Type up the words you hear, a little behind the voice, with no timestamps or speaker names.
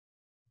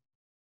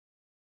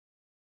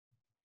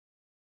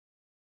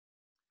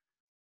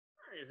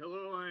Right,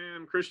 hello, I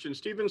am Christian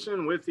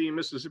Stevenson with the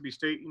Mississippi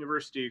State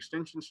University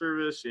Extension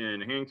Service in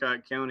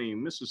Hancock County,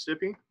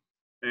 Mississippi.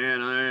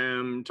 And I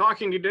am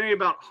talking today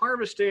about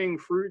harvesting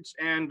fruits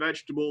and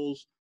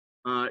vegetables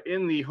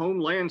in the home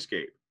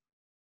landscape.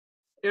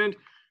 And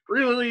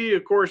really,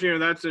 of course,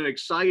 that's an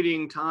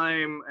exciting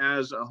time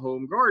as a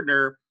home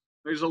gardener.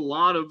 There's a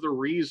lot of the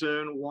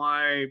reason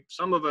why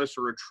some of us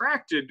are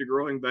attracted to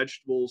growing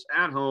vegetables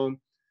at home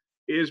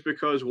is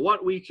because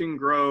what we can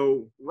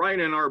grow right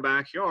in our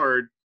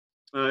backyard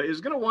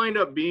is going to wind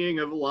up being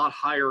of a lot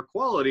higher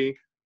quality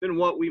than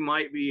what we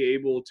might be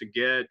able to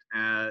get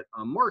at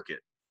a market.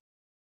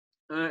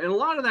 And a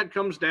lot of that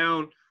comes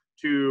down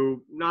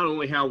to not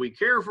only how we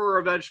care for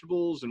our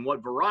vegetables and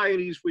what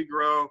varieties we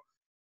grow,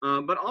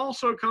 but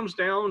also comes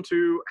down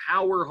to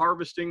how we're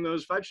harvesting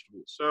those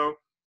vegetables. So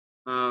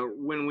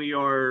when we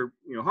are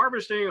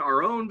harvesting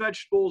our own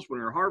vegetables, when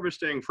we're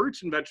harvesting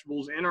fruits and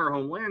vegetables in our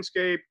home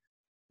landscape,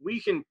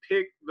 we can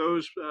pick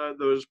those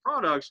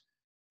products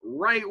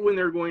right when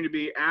they're going to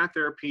be at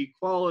their peak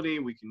quality.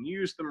 We can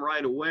use them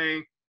right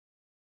away.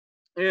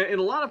 And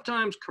a lot of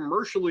times,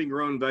 commercially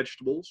grown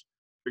vegetables,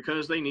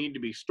 because they need to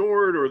be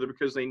stored or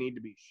because they need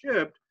to be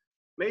shipped,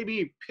 may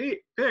be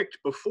picked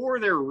before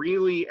they're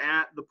really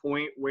at the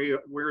point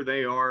where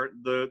they are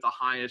the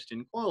highest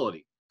in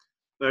quality.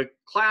 The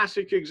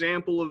classic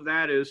example of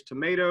that is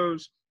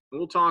tomatoes.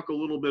 We'll talk a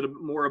little bit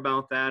more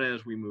about that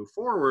as we move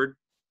forward.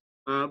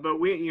 But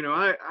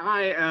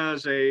I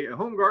as a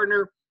home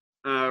gardener,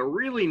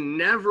 really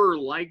never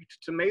liked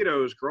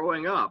tomatoes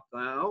growing up.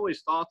 I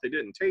always thought they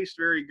didn't taste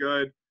very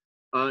good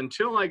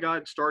until I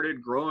got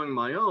started growing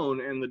my own,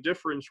 and the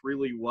difference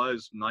really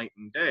was night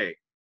and day.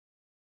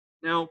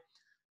 Now,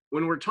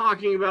 when we're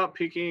talking about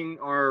picking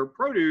our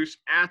produce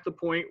at the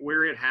point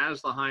where it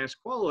has the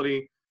highest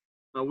quality,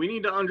 we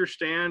need to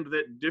understand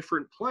that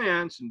different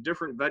plants and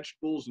different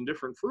vegetables and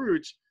different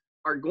fruits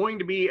are going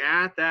to be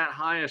at that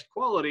highest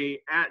quality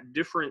at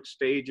different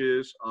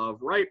stages of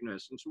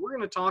ripeness. And so we're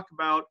going to talk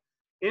about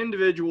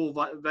individual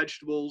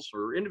vegetables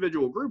or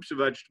individual groups of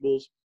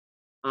vegetables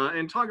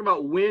and talk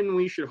about when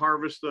we should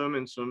harvest them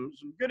and some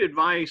good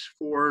advice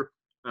for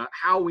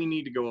how we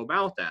need to go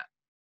about that.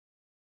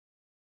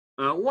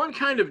 One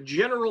kind of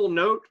general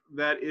note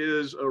that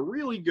is a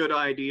really good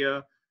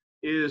idea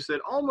is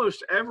that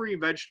almost every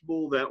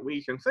vegetable that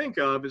we can think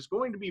of is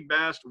going to be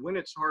best when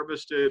it's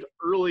harvested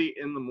early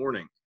in the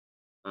morning.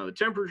 The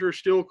temperature is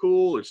still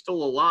cool. It's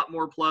still a lot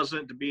more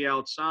pleasant to be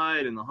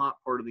outside in the hot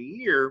part of the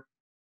year.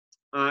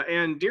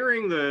 And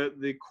during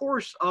the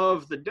course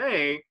of the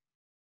day,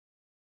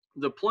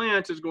 the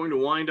plant is going to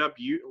wind up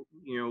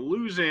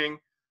losing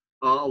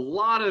a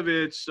lot of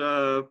its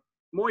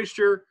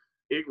moisture.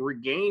 It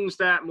regains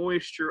that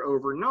moisture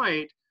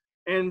overnight.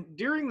 And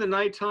during the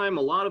nighttime,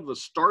 a lot of the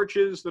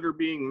starches that are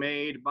being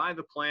made by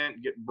the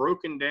plant get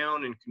broken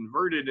down and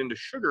converted into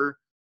sugar.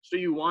 So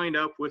you wind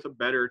up with a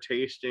better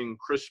tasting,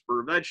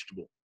 crisper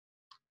vegetable.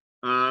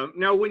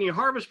 Now, when you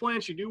harvest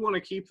plants, you do want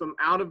to keep them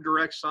out of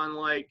direct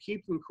sunlight,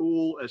 keep them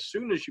cool as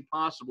soon as you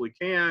possibly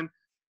can,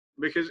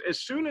 because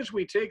as soon as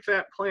we take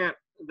that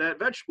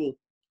vegetable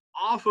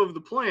off of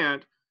the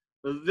plant,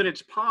 then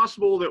it's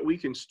possible that we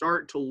can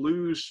start to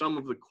lose some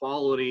of the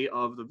quality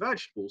of the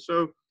vegetable.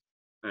 So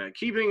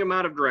keeping them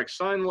out of direct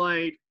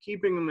sunlight,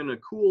 keeping them in a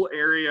cool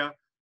area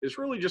is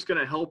really just going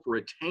to help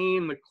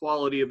retain the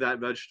quality of that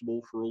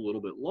vegetable for a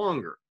little bit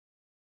longer.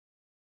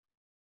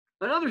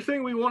 Another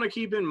thing we want to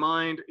keep in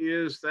mind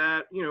is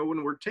that,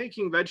 when we're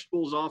taking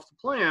vegetables off the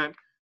plant,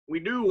 we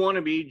do want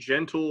to be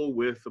gentle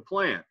with the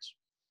plants.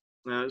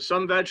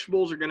 Some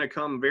vegetables are going to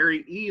come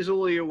very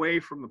easily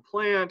away from the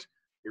plant.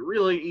 They're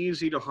really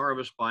easy to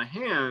harvest by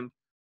hand.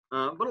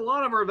 But a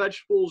lot of our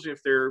vegetables,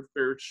 if they're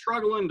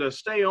struggling to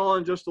stay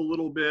on just a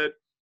little bit,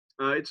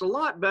 it's a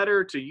lot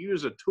better to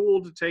use a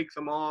tool to take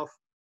them off.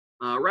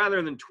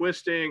 Rather than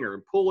twisting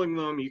or pulling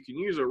them, you can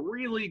use a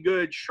really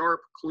good,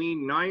 sharp,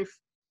 clean knife.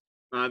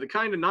 The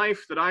kind of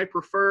knife that I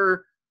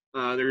prefer,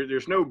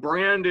 there's no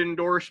brand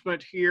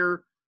endorsement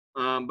here,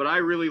 but I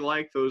really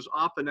like those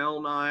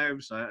Opinel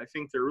knives. I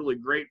think they're really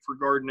great for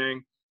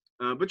gardening.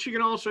 But you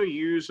can also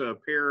use a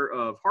pair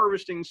of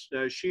harvesting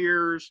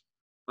shears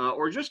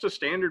or just a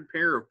standard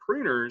pair of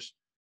pruners.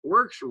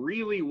 Works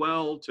really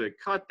well to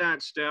cut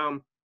that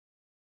stem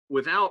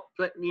without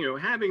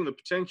having the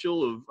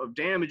potential of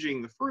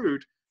damaging the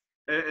fruit,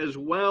 as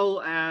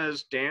well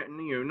as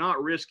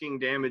not risking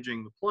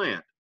damaging the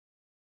plant.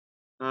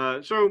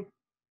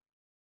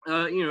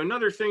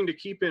 Another thing to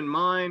keep in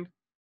mind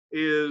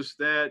is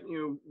that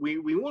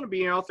we want to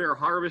be out there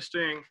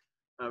harvesting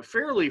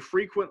fairly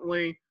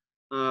frequently.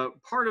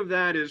 Part of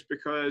that is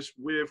because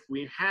if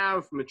we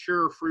have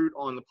mature fruit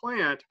on the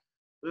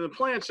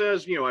plant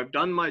says, I've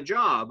done my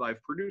job.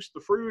 I've produced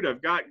the fruit.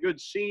 I've got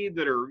good seed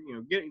that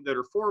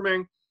are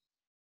forming.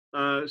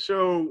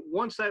 So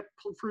once that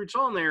fruit's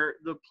on there,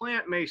 the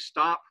plant may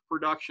stop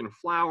production of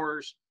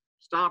flowers,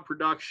 stop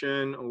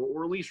production,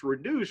 or at least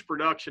reduce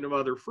production of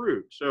other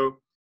fruit. So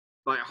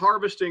by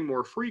harvesting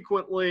more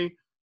frequently,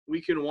 we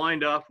can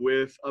wind up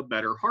with a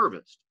better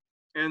harvest.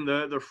 And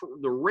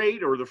the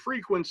rate or the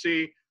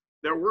frequency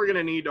that we're going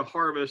to need to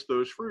harvest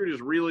those fruit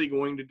is really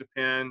going to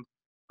depend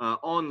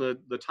on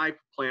the type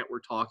of plant we're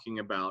talking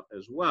about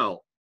as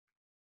well.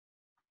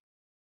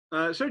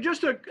 So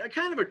just a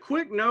kind of a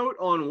quick note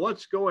on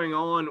what's going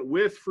on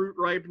with fruit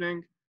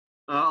ripening.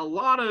 A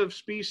lot of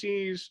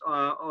species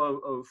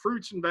of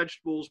fruits and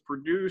vegetables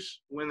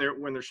produce when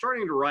they're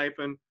starting to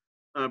ripen,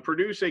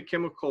 produce a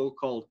chemical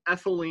called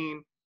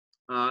ethylene,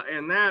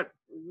 and that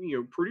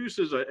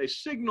produces a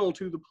signal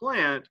to the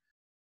plant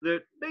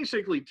that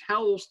basically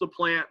tells the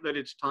plant that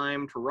it's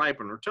time to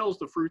ripen, or tells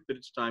the fruit that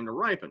it's time to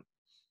ripen.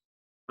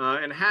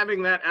 And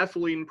having that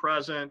ethylene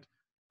present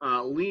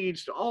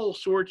leads to all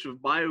sorts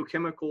of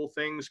biochemical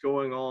things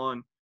going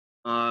on.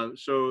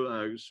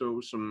 So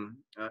some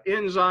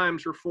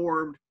enzymes are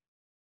formed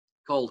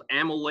called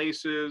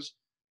amylases,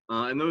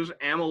 and those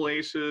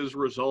amylases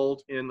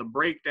result in the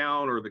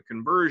breakdown or the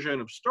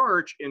conversion of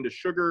starch into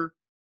sugar.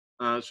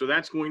 So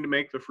that's going to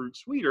make the fruit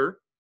sweeter.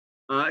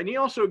 And you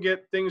also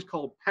get things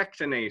called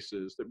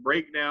pectinases that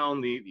break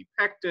down the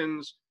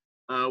pectins,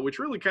 which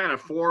really kind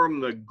of form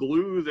the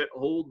glue that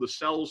hold the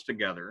cells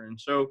together. And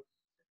so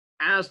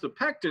as the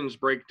pectins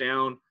break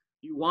down,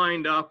 you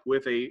wind up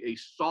with a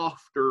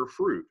softer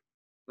fruit.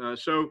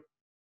 So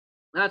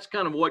that's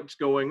kind of what's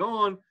going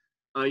on.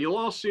 You'll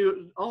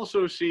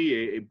also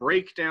see a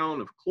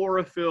breakdown of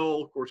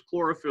chlorophyll. Of course,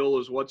 chlorophyll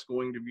is what's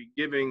going to be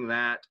giving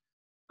that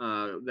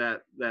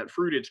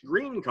fruit its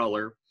green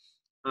color.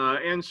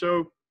 And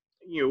so,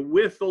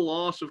 with the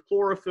loss of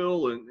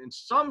chlorophyll and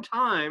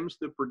sometimes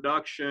the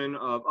production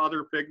of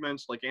other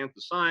pigments like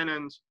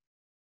anthocyanins,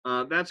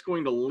 that's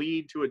going to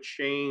lead to a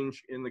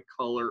change in the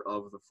color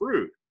of the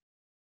fruit.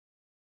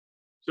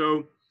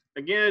 So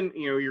again,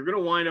 you're going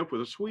to wind up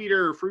with a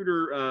sweeter,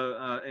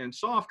 fruiter, and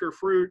softer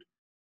fruit.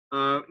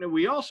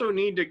 We also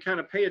need to kind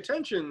of pay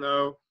attention,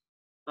 though,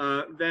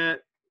 that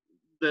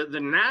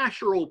the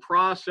natural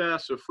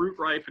process of fruit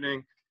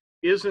ripening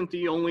isn't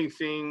the only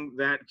thing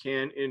that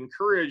can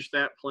encourage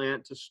that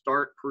plant to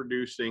start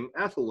producing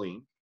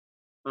ethylene.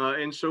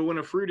 And so when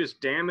a fruit is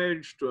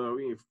damaged,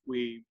 if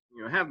we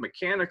have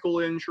mechanical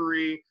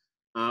injury,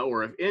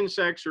 or if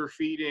insects are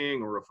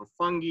feeding, or if a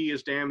fungi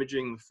is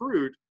damaging the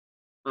fruit,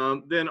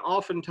 then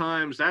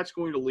oftentimes that's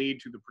going to lead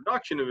to the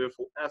production of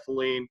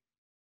ethylene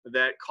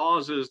that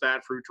causes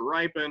that fruit to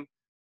ripen.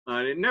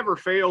 It never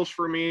fails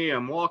for me.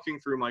 I'm walking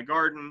through my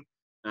garden.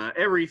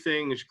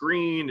 Everything is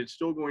green. It's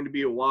still going to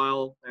be a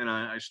while, and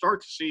I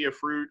start to see a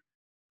fruit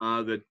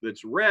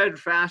that's red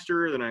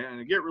faster than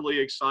I get really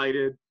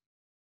excited.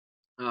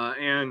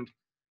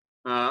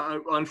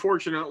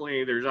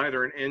 Unfortunately, there's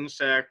either an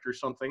insect or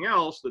something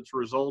else that's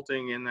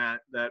resulting in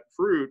that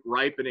fruit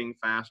ripening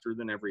faster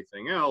than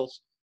everything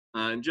else.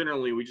 And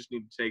generally, we just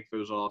need to take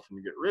those off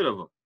and get rid of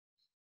them.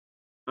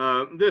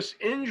 This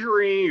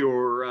injury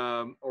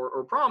or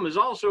problem is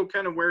also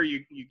kind of where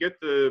you get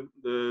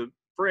the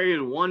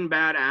phrase "one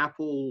bad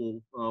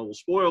apple will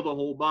spoil the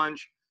whole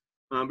bunch,"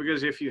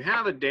 because if you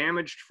have a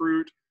damaged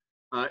fruit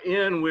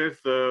in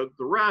with the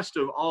rest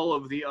of all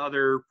of the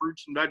other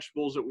fruits and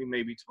vegetables that we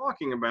may be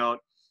talking about,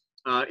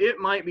 it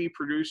might be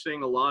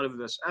producing a lot of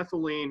this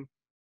ethylene,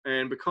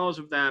 and because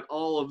of that,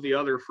 all of the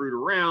other fruit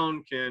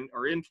around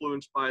are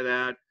influenced by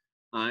that,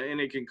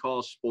 and it can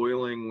cause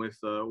spoiling with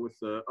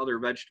other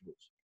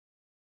vegetables.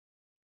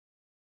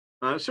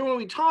 So when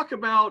we talk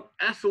about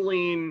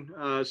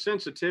ethylene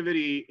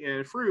sensitivity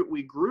in fruit,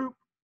 we group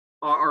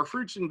our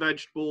fruits and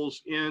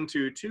vegetables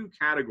into two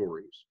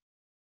categories.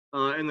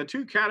 And the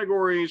two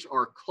categories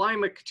are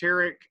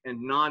climacteric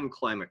and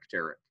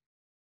non-climacteric.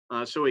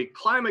 So a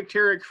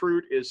climacteric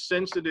fruit is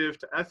sensitive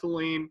to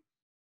ethylene.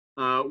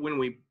 When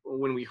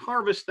we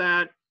harvest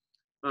that,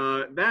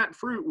 that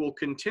fruit will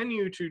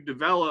continue to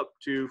develop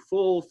to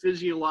full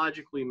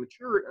physiological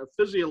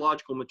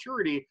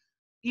maturity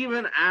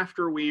even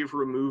after we've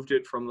removed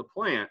it from the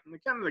plant. And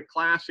the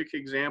classic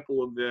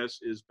example of this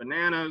is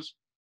bananas.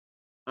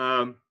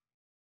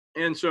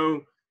 And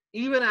so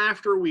even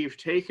after we've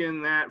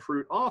taken that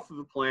fruit off of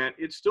the plant,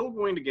 it's still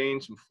going to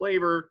gain some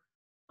flavor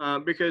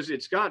because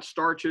it's got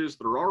starches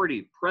that are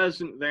already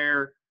present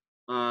there.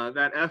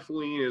 That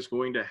ethylene is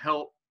going to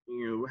help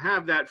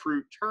have that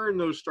fruit turn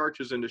those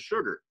starches into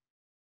sugar.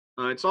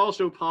 It's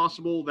also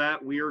possible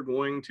that we are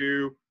going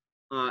to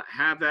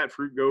have that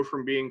fruit go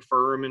from being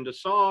firm into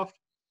soft.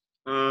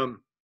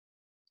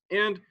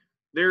 And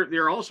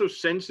they're also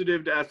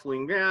sensitive to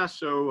ethylene gas.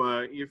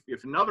 So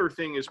if another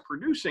thing is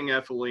producing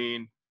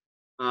ethylene,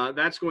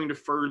 that's going to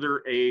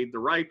further aid the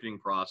ripening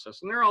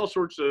process. And there are all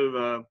sorts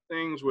of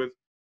things with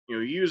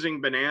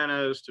using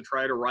bananas to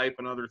try to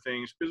ripen other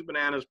things because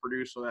bananas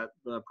produce that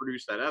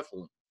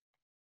ethylene.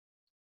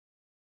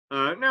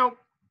 Now,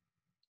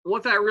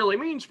 what that really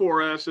means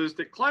for us is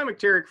that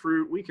climacteric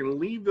fruit, we can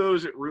leave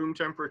those at room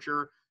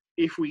temperature.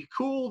 If we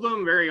cool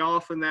them, very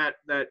often that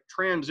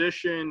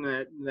transition,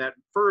 that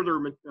further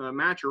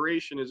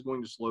maturation is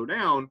going to slow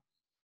down.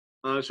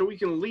 So we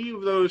can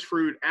leave those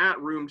fruit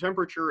at room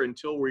temperature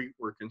until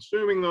we're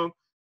consuming them,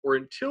 or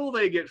until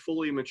they get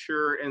fully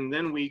mature, and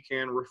then we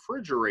can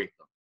refrigerate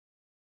them.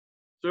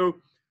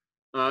 So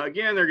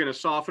Again, they're going to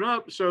soften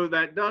up, so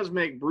that does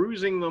make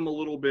bruising them a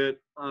little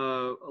bit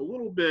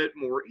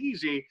more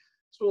easy.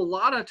 So a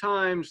lot of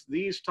times,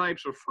 these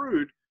types of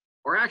fruit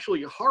are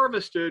actually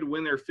harvested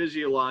when they're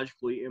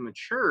physiologically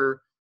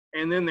immature,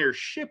 and then they're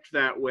shipped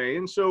that way.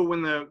 And so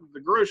when the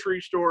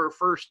grocery store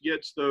first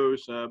gets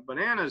those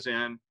bananas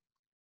in,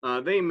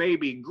 they may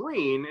be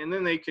green, and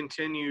then they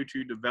continue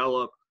to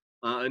develop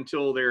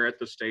until they're at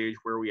the stage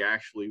where we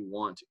actually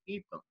want to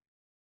eat them.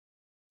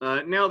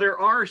 Now, there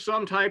are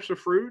some types of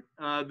fruit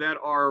that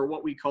are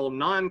what we call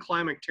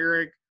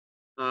non-climacteric.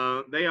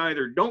 They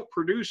either don't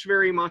produce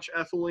very much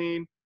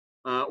ethylene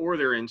or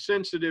they're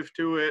insensitive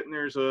to it, and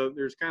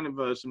there's kind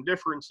of some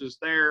differences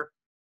there.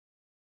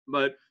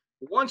 But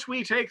once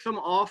we take them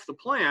off the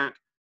plant,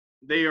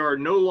 they are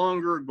no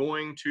longer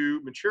going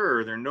to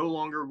mature. They're no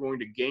longer going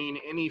to gain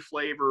any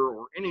flavor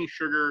or any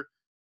sugar.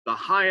 The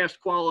highest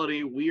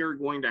quality we are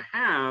going to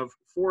have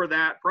for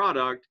that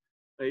product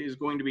is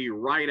going to be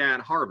right at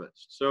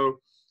harvest. So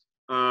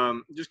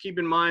just keep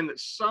in mind that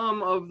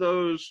some of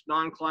those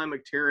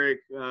non-climacteric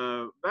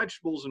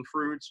vegetables and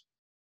fruits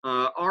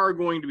are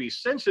going to be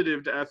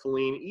sensitive to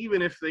ethylene,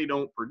 even if they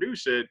don't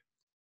produce it.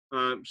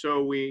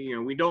 So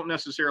we don't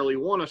necessarily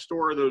want to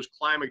store those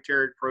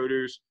climacteric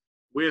produce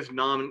with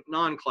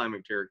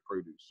non-climacteric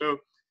produce. So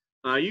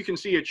you can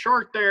see a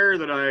chart there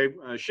that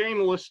I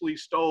shamelessly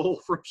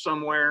stole from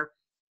somewhere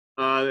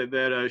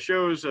that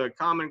shows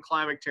common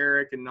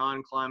climacteric and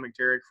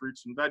non-climacteric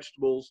fruits and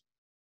vegetables.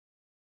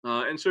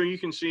 And so you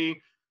can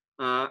see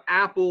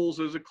apples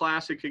as a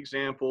classic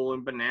example,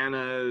 and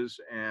bananas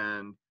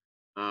and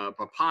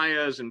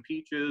papayas and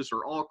peaches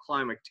are all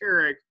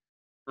climacteric.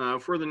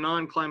 For the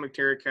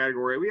non-climacteric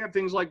category, we have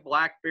things like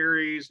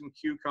blackberries and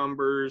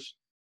cucumbers,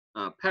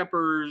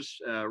 peppers,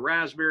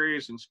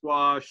 raspberries and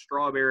squash,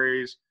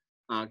 strawberries,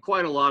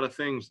 quite a lot of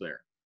things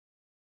there.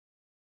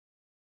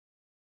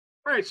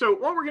 All right, so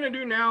what we're going to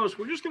do now is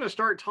we're just going to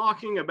start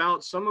talking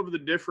about some of the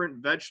different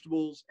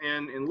vegetables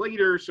and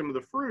later some of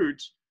the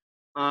fruits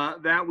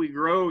that we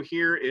grow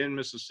here in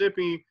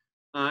Mississippi,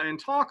 and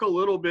talk a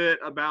little bit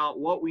about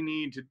what we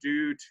need to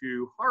do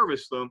to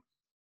harvest them.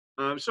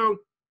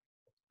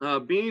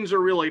 Beans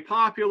are really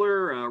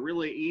popular,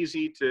 really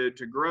easy to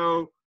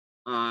grow,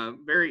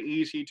 very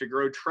easy to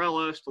grow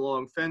trellised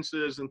along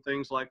fences and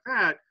things like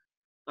that.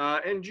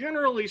 And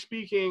generally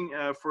speaking,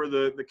 for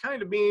the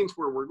kind of beans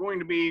where we're going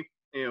to be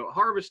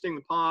harvesting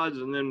the pods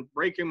and then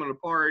breaking them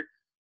apart,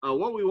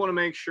 what we want to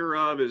make sure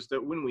of is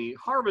that when we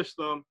harvest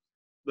them,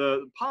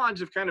 the pods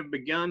have kind of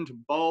begun to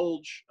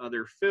bulge,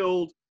 they're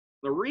filled.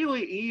 The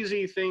really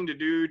easy thing to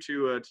do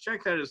to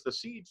check that is the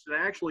seeds to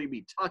actually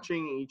be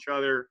touching each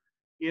other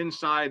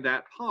inside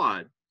that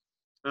pod.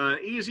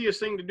 Easiest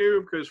thing to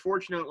do, because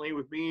fortunately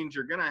with beans,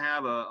 you're going to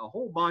have a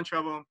whole bunch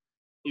of them.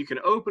 You can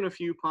open a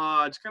few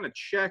pods, kind of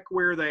check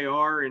where they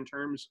are in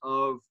terms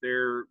of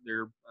their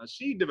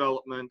seed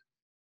development,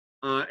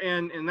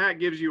 and that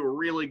gives you a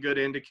really good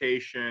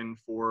indication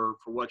for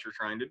what you're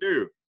trying to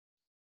do.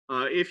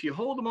 If you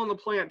hold them on the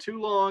plant too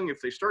long, if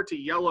they start to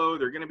yellow,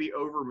 they're going to be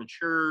over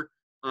mature,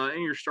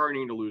 and you're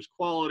starting to lose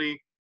quality.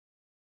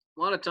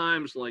 A lot of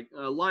times, like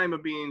lima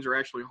beans are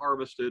actually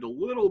harvested a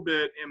little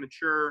bit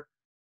immature,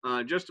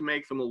 just to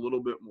make them a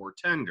little bit more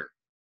tender.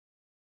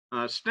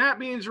 Snap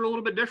beans are a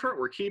little bit different.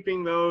 We're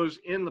keeping those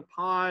in the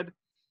pod,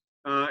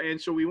 and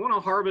so we want to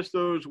harvest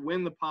those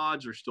when the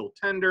pods are still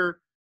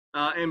tender,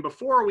 and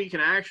before we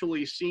can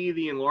actually see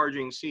the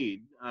enlarging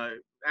seed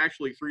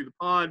actually through the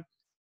pod.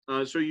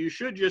 So you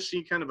should just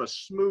see kind of a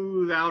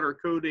smooth outer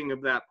coating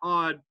of that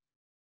pod.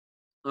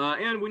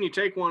 And when you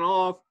take one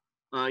off,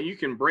 you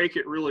can break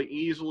it really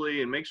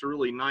easily, and makes a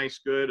really nice,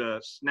 good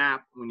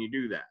snap when you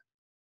do that.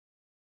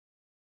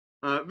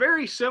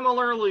 Very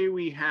similarly,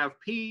 we have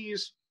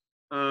peas,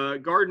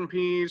 garden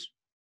peas.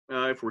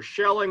 If we're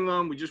shelling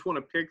them, we just want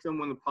to pick them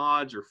when the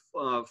pods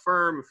are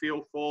firm and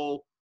feel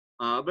full.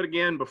 But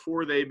again,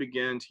 before they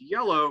begin to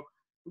yellow,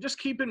 just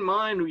keep in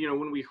mind,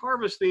 when we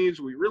harvest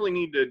these, we really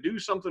need to do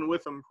something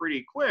with them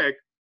pretty quick,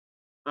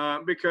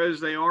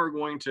 because they are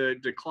going to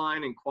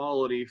decline in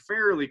quality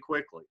fairly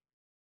quickly.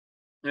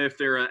 If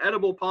they're an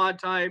edible pod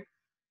type,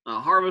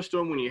 harvest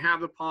them when you have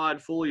the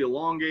pod fully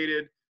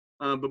elongated,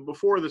 but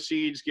before the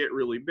seeds get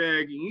really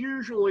big.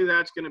 Usually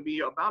that's going to be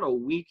about a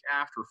week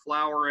after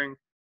flowering.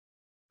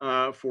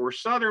 For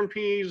southern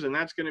peas, and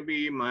that's going to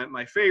be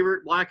my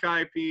favorite,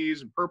 black-eyed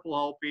peas and purple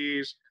hull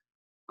peas.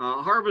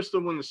 Harvest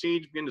them when the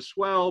seeds begin to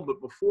swell, but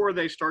before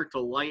they start to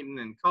lighten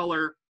in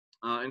color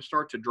and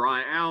start to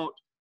dry out.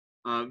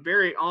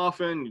 Very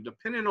often,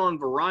 depending on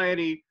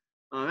variety,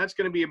 that's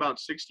going to be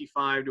about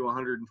 65 to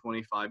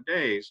 125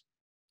 days.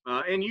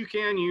 And you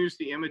can use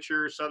the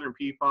immature southern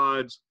pea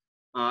pods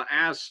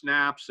as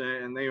snaps,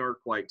 and they are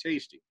quite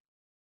tasty.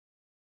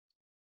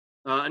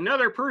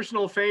 Another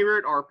personal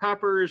favorite are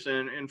peppers,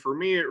 and for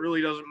me, it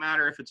really doesn't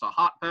matter if it's a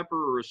hot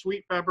pepper or a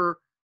sweet pepper.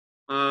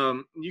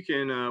 You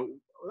can,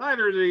 with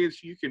either of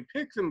these, you can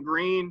pick them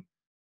green,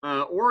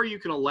 or you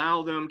can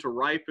allow them to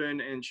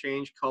ripen and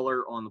change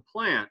color on the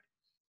plant.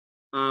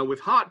 With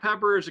hot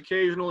peppers,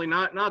 occasionally,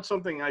 not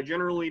something I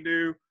generally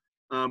do,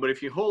 But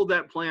if you hold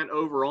that plant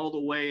over all the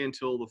way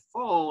until the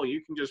fall,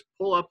 you can just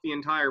pull up the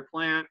entire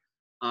plant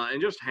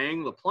and just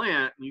hang the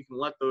plant. You can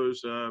let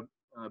those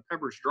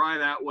peppers dry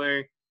that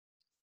way.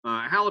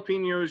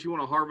 Jalapenos, you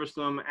want to harvest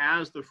them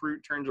as the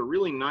fruit turns a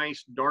really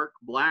nice dark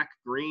black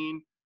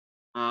green.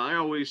 I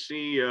always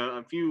see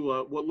a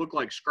few what look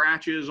like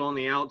scratches on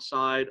the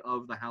outside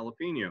of the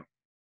jalapeno.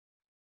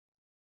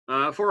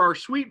 For our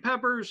sweet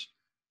peppers,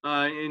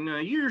 and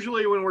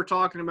usually when we're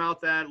talking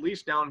about that, at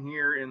least down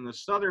here in the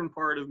southern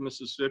part of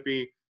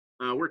Mississippi,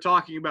 we're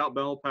talking about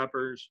bell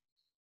peppers.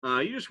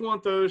 You just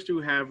want those to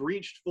have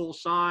reached full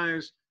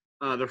size.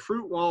 The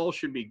fruit wall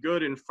should be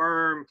good and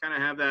firm, kind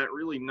of have that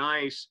really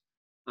nice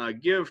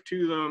give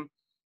to them.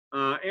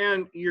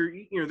 And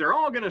they're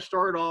all going to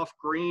start off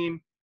green.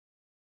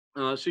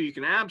 So you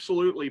can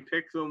absolutely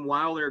pick them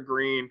while they're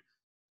green.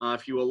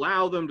 If you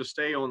allow them to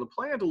stay on the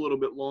plant a little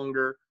bit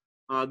longer,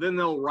 then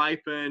they'll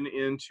ripen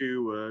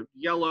into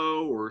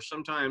yellow or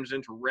sometimes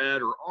into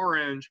red or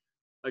orange.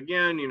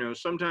 Again,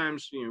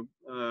 sometimes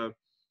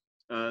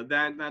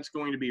that's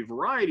going to be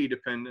variety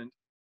dependent.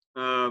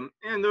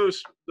 And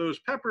those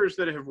peppers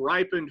that have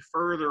ripened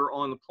further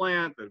on the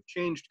plant, that have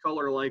changed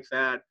color like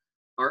that,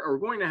 are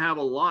going to have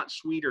a lot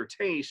sweeter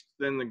taste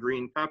than the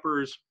green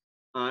peppers.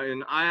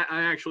 And I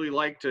actually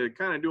like to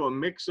kind of do a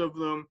mix of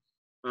them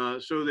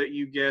so that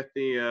you get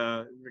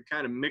the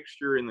kind of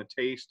mixture in the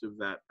taste of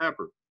that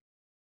pepper.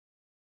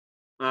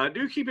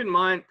 Do keep in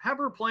mind,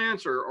 pepper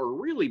plants are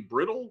really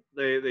brittle.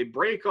 They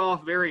break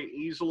off very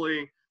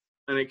easily,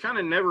 and it kind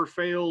of never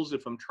fails.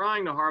 If I'm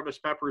trying to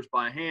harvest peppers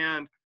by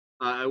hand,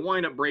 I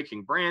wind up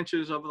breaking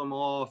branches of them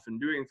off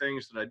and doing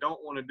things that I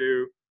don't want to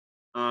do.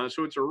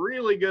 So it's a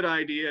really good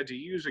idea to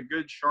use a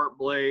good sharp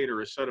blade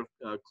or a set of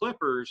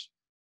clippers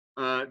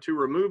to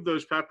remove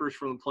those peppers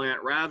from the plant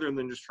rather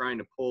than just trying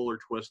to pull or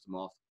twist them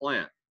off the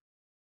plant.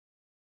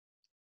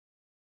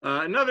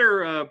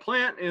 Another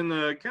plant in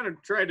the kind of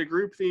tried to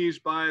group these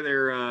by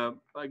their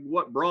like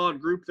what broad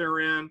group they're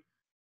in.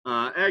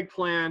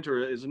 Eggplant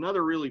is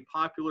another really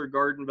popular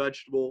garden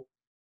vegetable.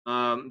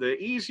 The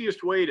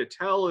easiest way to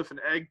tell if an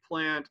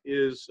eggplant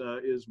is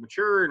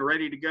mature and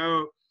ready to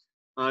go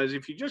is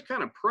if you just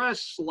kind of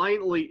press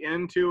slightly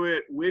into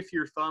it with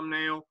your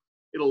thumbnail.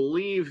 It'll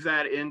leave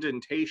that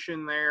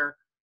indentation there,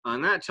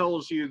 and that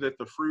tells you that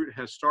the fruit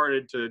has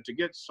started to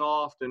get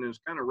soft and is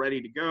kind of ready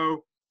to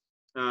go.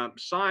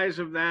 Size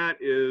of that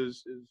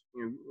is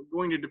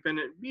going to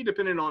be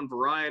dependent on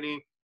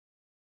variety,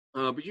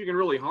 but you can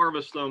really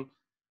harvest them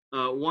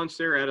once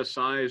they're at a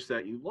size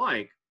that you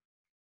like.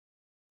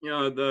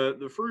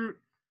 The fruit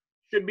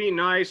should be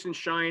nice and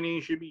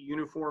shiny, should be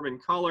uniform in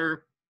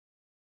color.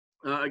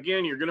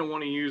 Again, you're going to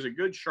want to use a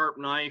good sharp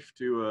knife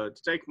to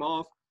take them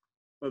off.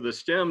 The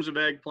stems of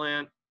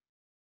eggplant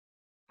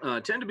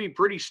tend to be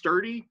pretty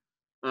sturdy,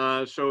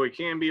 so it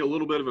can be a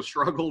little bit of a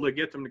struggle to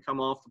get them to come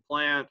off the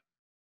plant.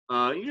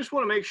 You just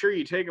want to make sure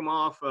you take them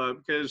off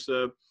because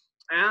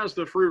as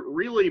the fruit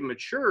really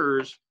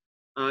matures,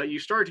 you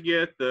start to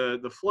get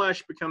the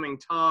flesh becoming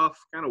tough,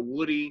 kind of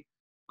woody,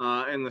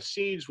 and the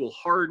seeds will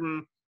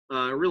harden.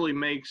 It really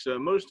makes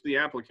most of the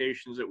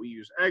applications that we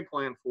use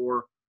eggplant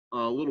for a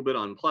little bit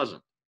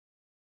unpleasant.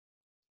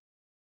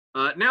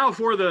 Now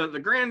for the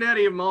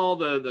granddaddy of them all,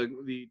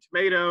 the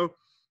tomato.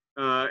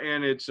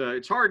 And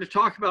it's hard to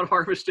talk about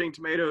harvesting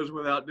tomatoes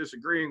without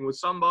disagreeing with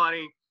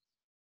somebody.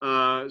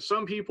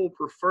 Some people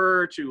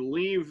prefer to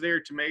leave their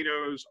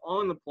tomatoes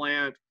on the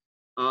plant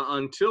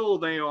until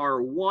they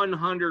are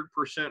 100%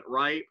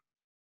 ripe.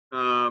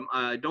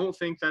 I don't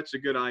think that's a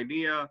good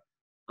idea.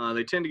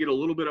 They tend to get a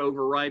little bit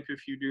overripe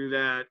if you do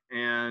that,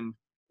 and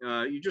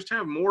you just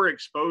have more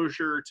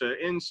exposure to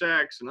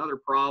insects and other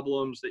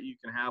problems that you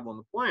can have on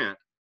the plant.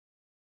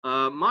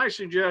 My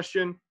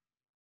suggestion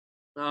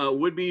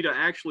would be to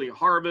actually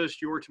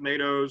harvest your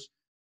tomatoes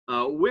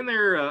when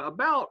they're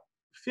about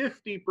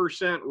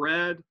 50%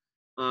 red.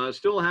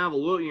 Still have a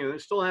little,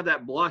 still have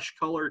that blush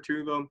color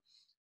to them.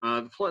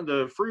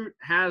 The fruit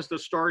has the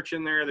starch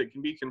in there that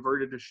can be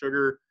converted to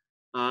sugar,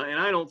 and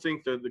I don't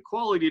think that the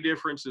quality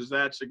difference is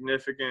that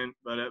significant.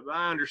 But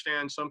I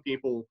understand some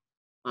people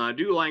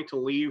do like to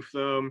leave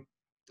them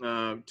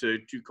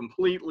to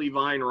completely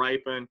vine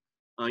ripen.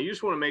 You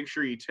just want to make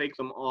sure you take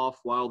them off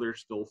while they're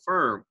still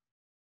firm.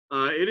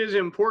 It is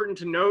important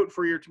to note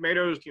for your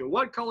tomatoes,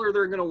 what color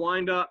they're going to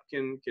wind up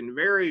can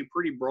vary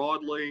pretty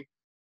broadly,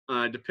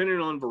 depending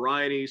on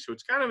variety. So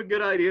it's kind of a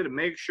good idea to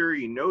make sure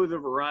you know the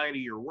variety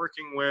you're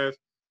working with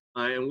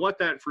and what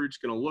that fruit's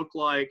going to look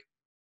like.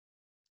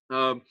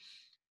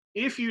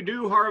 If you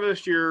do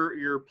harvest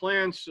your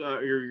plants,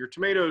 your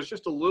tomatoes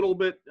just a little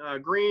bit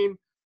green,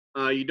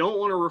 you don't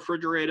want to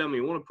refrigerate them.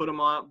 You want to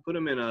put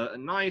them in a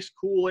nice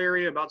cool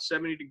area, about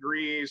 70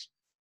 degrees,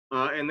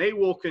 and they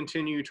will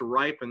continue to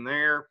ripen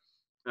there.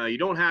 You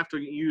don't have to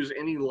use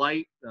any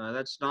light.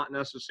 That's not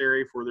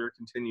necessary for their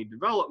continued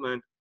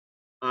development.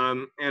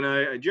 And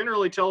I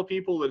generally tell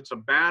people that it's a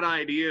bad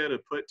idea to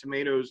put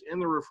tomatoes in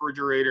the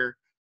refrigerator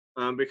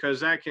because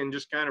that can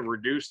just kind of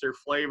reduce their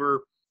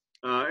flavor.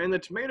 And the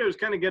tomatoes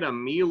kind of get a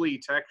mealy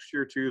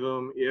texture to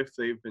them if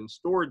they've been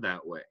stored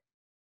that way.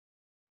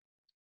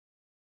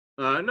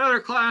 Another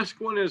classic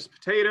one is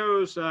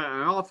potatoes.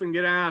 I often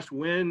get asked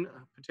when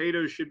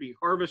potatoes should be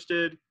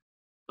harvested.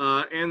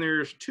 And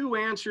there's two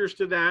answers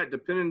to that,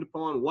 depending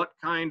upon what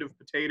kind of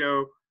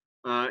potato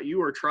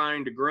you are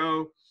trying to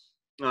grow.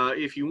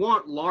 If you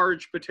want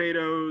large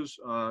potatoes,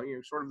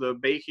 sort of the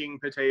baking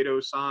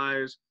potato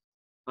size,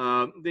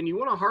 then you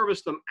want to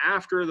harvest them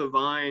after the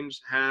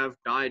vines have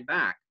died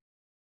back.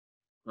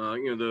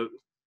 The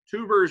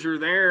tubers are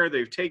there;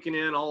 they've taken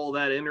in all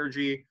that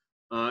energy,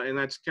 and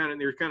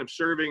they're kind of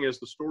serving as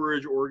the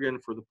storage organ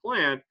for the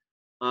plant.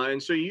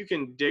 And so you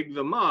can dig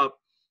them up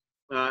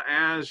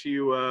as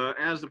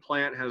the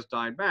plant has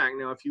died back.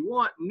 Now, if you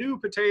want new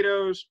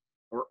potatoes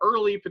or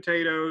early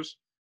potatoes,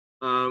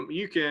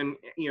 you can,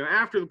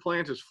 after the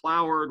plant is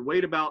flowered,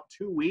 wait about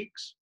 2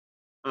 weeks,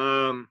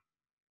 and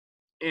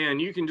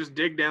you can just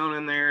dig down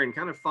in there and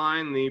kind of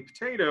find the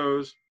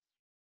potatoes,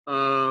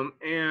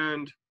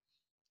 and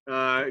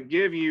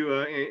give you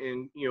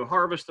and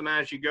harvest them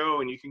as you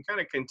go, and you can kind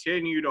of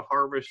continue to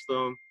harvest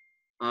them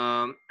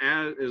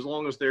as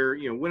long as they're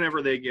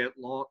whenever they get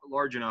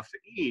large enough to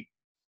eat.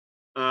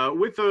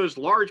 With those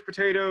large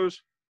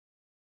potatoes,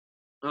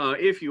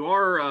 if you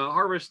are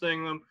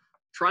harvesting them,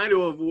 try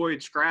to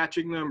avoid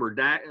scratching them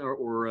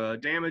or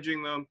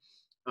damaging them.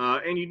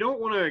 And you don't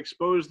want to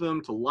expose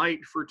them to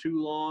light for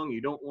too long. You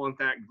don't want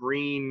that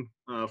green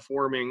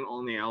forming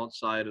on the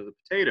outside of the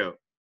potato.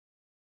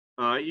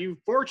 You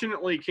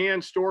fortunately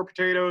can store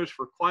potatoes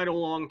for quite a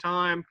long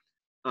time.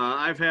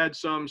 I've had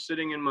some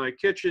sitting in my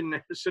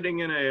kitchen, sitting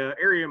in an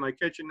area in my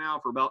kitchen now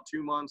for about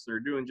 2 months. They're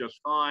doing just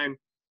fine.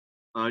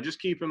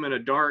 Just keep them in a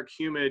dark,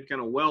 humid,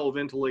 kind of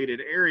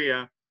well-ventilated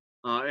area,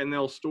 and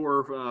they'll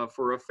store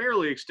for a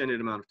fairly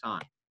extended amount of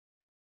time.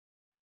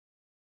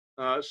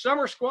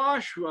 Summer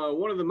squash,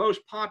 one of the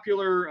most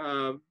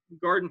popular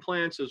garden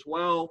plants as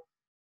well.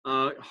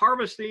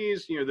 Harvest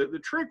these. The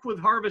trick with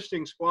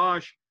harvesting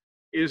squash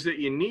is that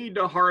you need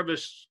to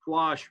harvest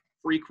squash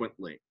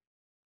frequently.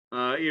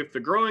 If the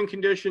growing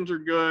conditions are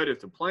good,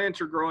 if the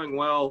plants are growing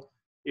well,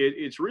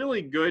 it's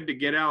really good to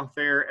get out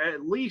there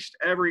at least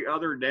every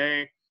other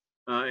day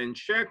and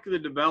check the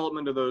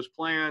development of those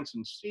plants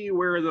and see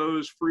where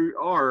those fruit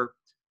are,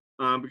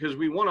 because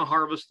we want to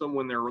harvest them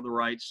when they're the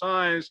right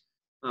size.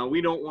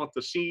 We don't want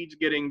the seeds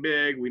getting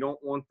big. We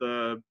don't want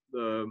the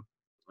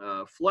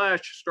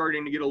flesh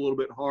starting to get a little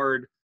bit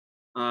hard.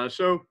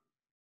 So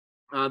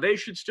they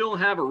should still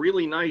have a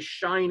really nice,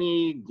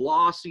 shiny,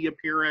 glossy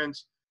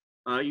appearance.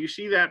 You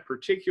see that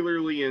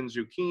particularly in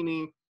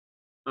zucchini.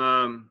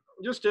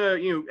 Just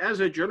as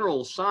a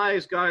general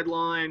size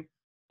guideline,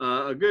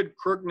 a good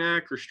crook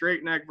neck or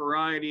straight neck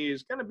variety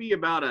is going to be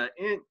about an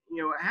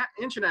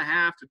inch and a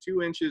half to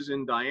 2 inches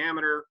in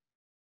diameter,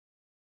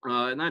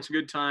 and that's a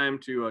good time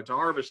to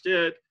harvest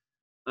it.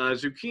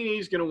 Zucchini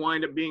is going to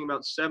wind up being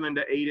about 7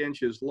 to 8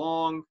 inches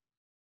long.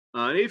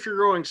 And if you're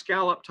growing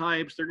scallop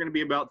types, they're going to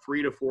be about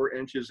 3 to 4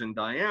 inches in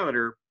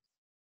diameter.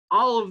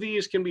 All of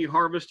these can be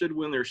harvested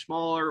when they're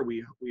smaller.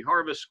 We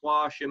harvest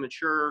squash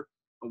immature.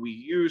 We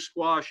use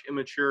squash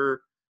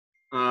immature.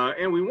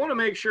 And we want to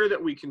make sure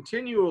that we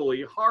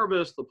continually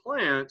harvest the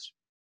plants,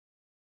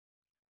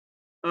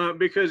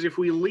 because if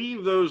we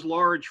leave those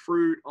large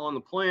fruit on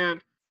the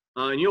plant,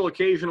 and you'll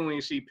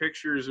occasionally see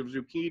pictures of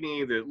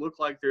zucchini that look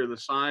like they're the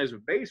size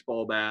of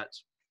baseball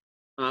bats,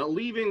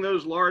 leaving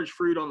those large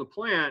fruit on the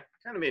plant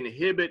kind of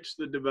inhibits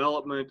the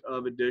development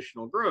of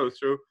additional growth.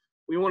 So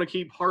we want to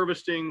keep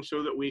harvesting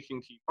so that we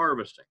can keep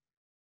harvesting.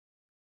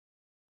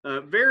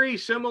 Very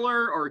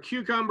similar are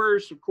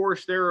cucumbers. Of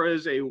course, there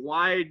is a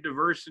wide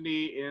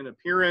diversity in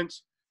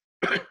appearance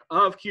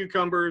of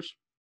cucumbers.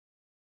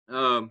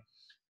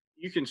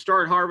 You can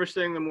start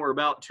harvesting them. We're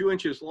about 2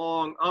 inches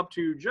long, up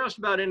to just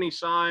about any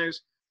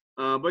size.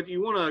 But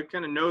you want to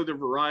kind of know the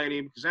variety,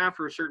 because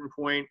after a certain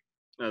point,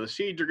 the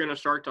seeds are going to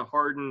start to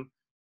harden.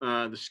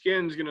 The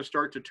skin's going to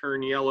start to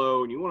turn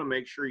yellow, and you want to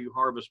make sure you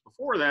harvest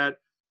before that,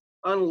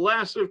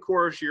 unless, of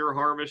course, you're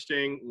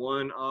harvesting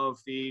one of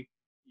the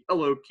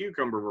yellow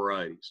cucumber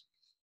varieties.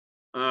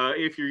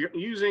 If you're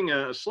using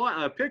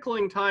a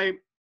pickling type,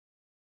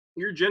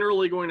 you're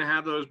generally going to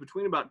have those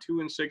between about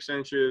 2 and 6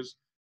 inches.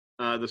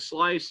 The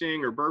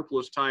slicing or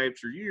burpless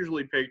types are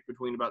usually picked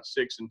between about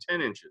 6 and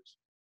 10 inches.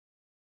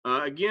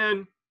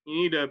 Again, you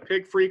need to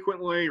pick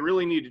frequently. You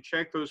really need to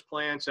check those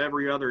plants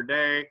every other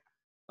day.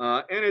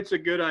 And it's a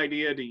good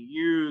idea to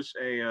use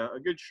a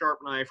good sharp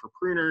knife or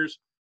pruners,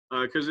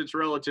 because it's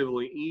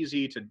relatively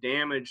easy to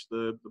damage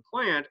the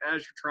plant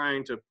as you're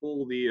trying to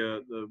pull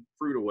the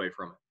fruit away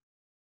from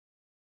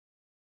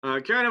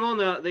it. Kind of on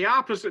the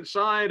opposite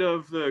side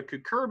of the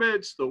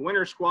cucurbits, the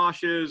winter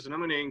squashes, and I'm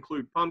going to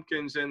include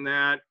pumpkins in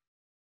that.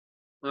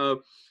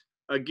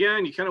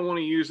 Again, you kind of want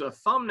to use a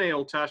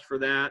thumbnail test for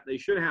that. They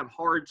should have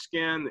hard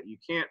skin that you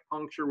can't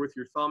puncture with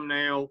your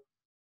thumbnail.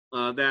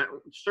 That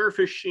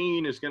surface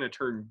sheen is going to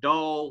turn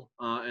dull,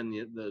 and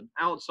the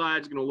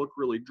outside is going to look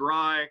really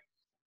dry.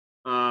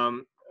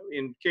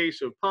 In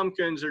case of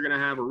pumpkins, they're going to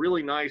have a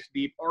really nice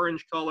deep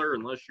orange color,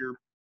 unless you're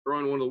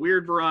growing one of the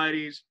weird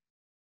varieties.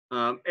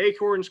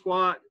 Acorn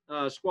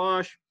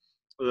squash,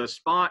 the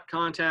spot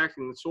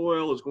contacting the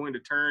soil is going to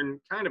turn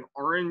kind of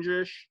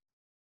orangish.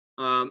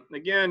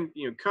 Again,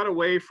 cut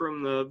away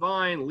from the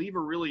vine, leave a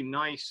really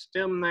nice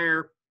stem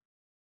there.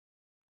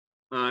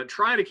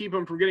 Try to keep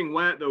them from getting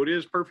wet, though it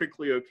is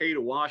perfectly okay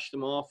to wash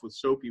them off with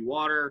soapy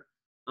water.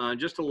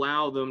 Just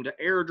allow them to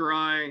air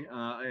dry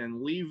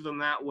and leave them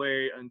that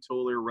way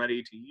until they're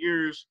ready to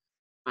use.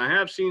 I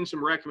have seen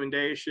some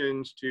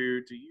recommendations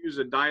to use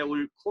a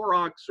dilute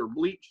Clorox or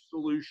bleach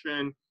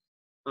solution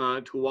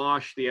to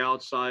wash the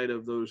outside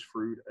of those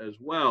fruit as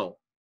well.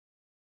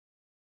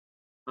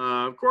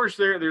 Of course,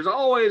 there's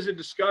always a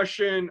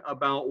discussion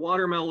about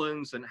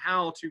watermelons and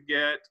how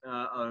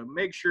to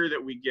make sure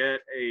that we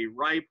get a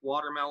ripe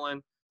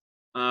watermelon.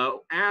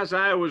 As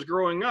I was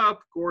growing up,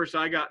 of course,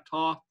 I got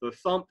taught the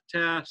thump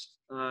test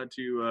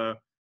to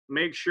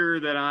make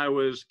sure that I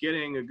was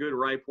getting a good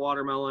ripe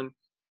watermelon.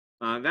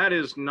 That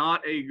is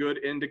not a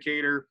good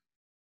indicator.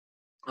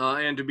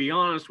 And to be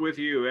honest with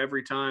you,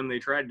 every time they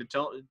tried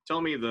to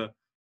tell me the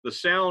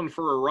sound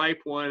for a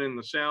ripe one and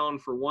the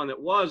sound for one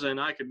that wasn't,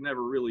 I could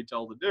never really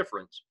tell the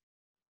difference.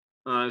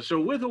 So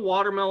with a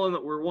watermelon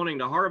that we're wanting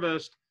to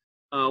harvest,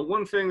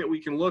 one thing that we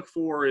can look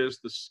for is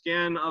the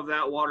skin of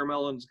that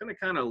watermelon is going to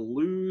kind of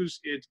lose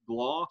its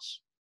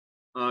gloss.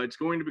 It's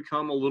going to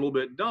become a little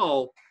bit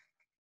dull.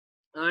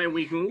 And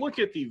we can look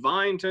at the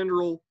vine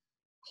tendril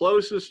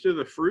closest to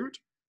the fruit.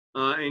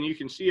 And you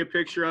can see a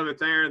picture of it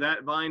there.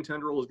 That vine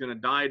tendril is going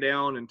to die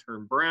down and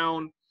turn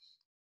brown.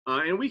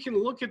 And we can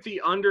look at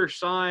the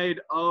underside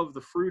of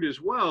the fruit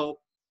as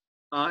well.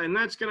 And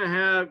that's going to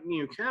have,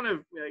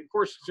 of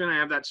course, it's going to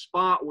have that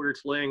spot where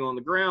it's laying on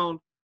the ground.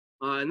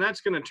 And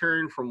that's going to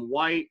turn from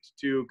white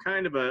to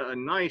kind of a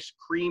nice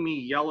creamy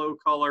yellow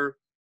color.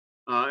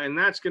 And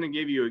that's going to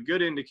give you a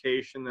good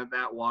indication that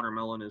that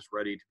watermelon is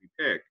ready to be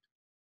picked.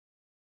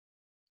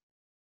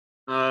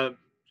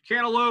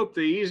 Cantaloupe,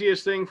 the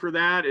easiest thing for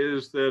that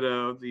is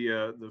that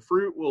the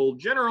fruit will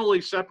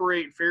generally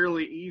separate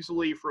fairly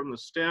easily from the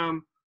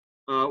stem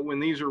when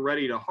these are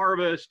ready to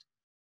harvest.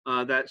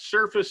 That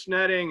surface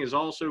netting is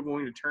also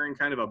going to turn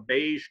kind of a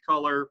beige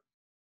color.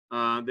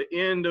 The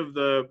end of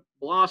the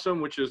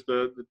blossom, which is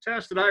the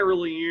test that I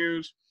really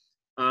use,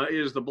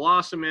 is the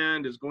blossom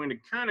end is going to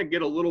kind of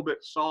get a little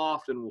bit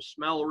soft and will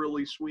smell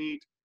really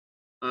sweet.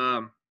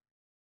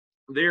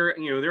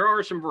 There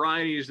are some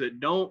varieties that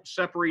don't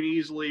separate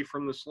easily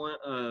from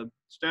the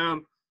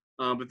stem,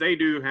 but they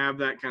do have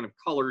that kind of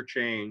color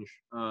change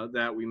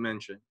that we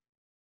mentioned.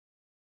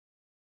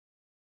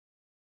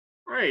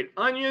 All right,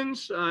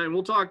 onions, and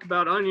we'll talk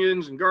about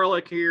onions and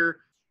garlic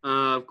here.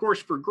 Of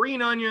course, for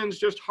green onions,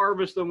 just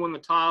harvest them when the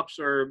tops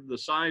are the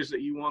size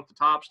that you want the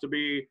tops to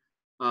be.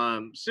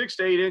 6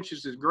 to 8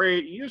 inches is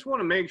great. You just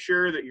want to make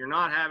sure that you're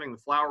not having the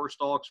flower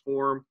stalks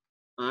form.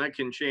 That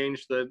can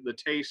change the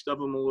taste of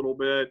them a little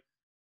bit.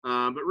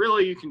 But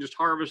really, you can just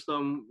harvest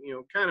them,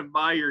 kind of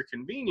by your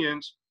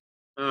convenience.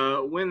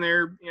 When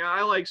they're,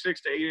 I like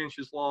 6 to 8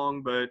 inches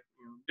long, but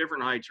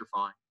different heights are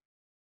fine.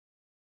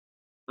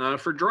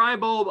 For dry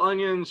bulb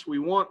onions, we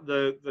want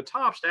the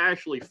tops to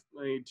actually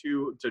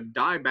to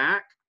die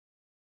back,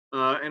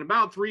 and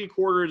about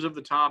 3/4 of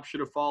the top should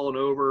have fallen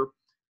over.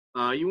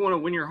 You want to,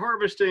 when you're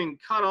harvesting,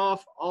 cut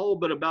off all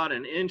but about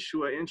 1 inch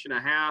to 1.5 inches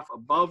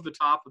above the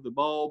top of the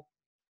bulb.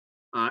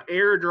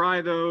 Air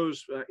dry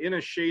those in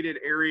a shaded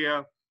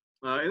area.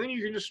 And then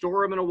you can just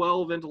store them in a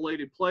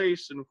well-ventilated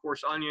place. And of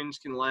course, onions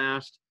can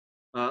last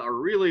a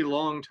really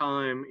long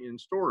time in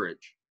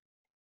storage.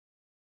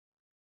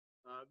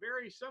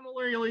 Very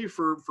similarly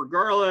for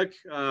garlic,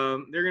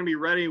 they're going to be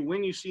ready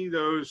when you see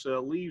those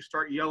leaves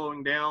start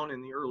yellowing down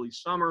in the early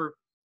summer.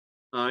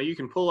 You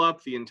can pull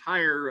up the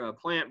entire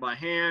plant by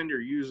hand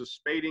or use a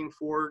spading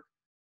fork,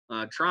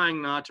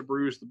 trying not to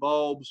bruise the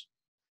bulbs.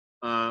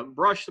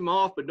 Brush them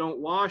off, but don't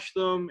wash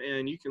them.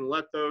 And you can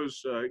let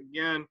those,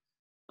 again,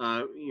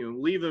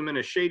 leave them in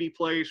a shady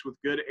place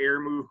with good air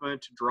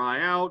movement to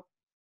dry out.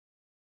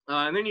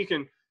 And then you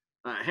can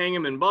hang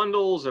them in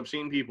bundles. I've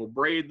seen people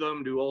braid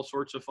them, do all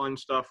sorts of fun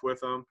stuff with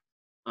them.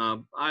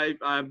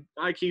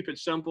 I keep it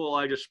simple.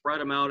 I just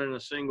spread them out in a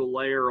single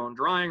layer on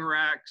drying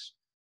racks,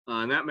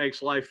 and that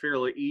makes life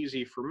fairly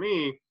easy for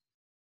me.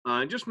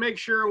 Just make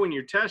sure when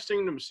you're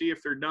testing them, see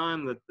if they're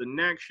done, that the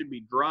neck should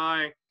be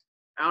dry,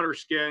 outer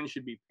skin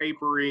should be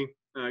papery.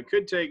 It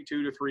could take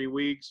 2 to 3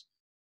 weeks.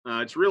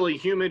 It's really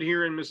humid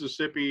here in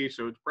Mississippi,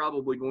 so it's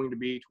probably going to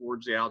be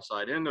towards the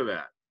outside end of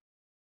that.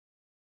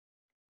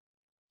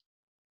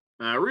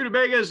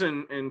 Rutabagas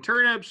and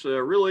turnips,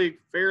 really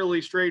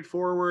fairly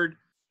straightforward.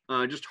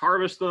 Just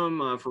harvest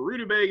them. For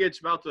rutabaga, it's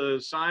about the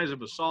size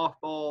of a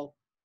softball.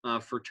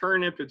 For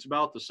turnip, it's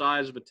about the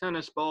size of a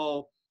tennis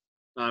ball.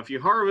 If you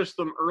harvest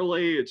them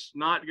early, it's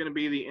not going to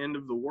be the end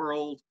of the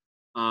world.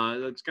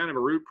 That's kind of a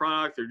root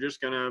product. They're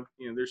just going to,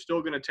 they're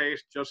still going to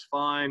taste just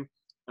fine.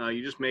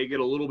 You just may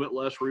get a little bit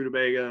less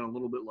rutabaga and a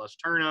little bit less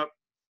turnip.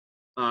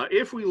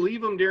 If we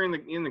leave them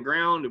in the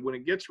ground, when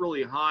it gets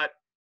really hot,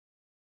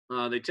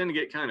 they tend to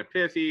get kind of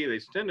pithy. They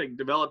tend to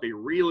develop a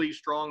really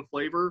strong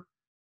flavor,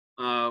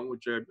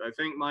 which I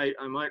think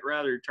I might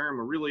rather term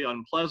a really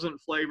unpleasant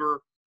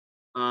flavor.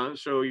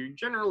 So you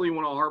generally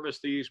want to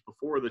harvest these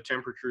before the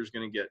temperature is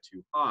going to get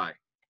too high.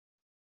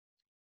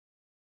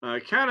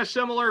 Kind of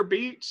similar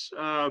beets.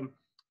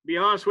 Be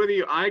honest with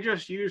you, I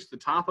just use the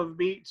top of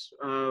beets.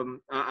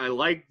 I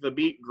like the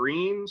beet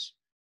greens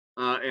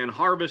and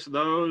harvest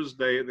those.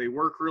 They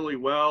work really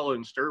well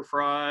in stir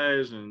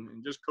fries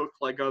and just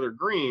cooked like other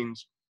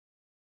greens.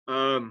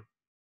 I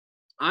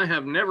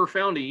have never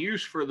found a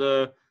use for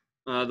the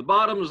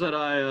bottoms that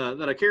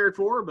I cared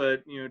for,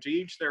 but to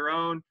each their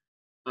own.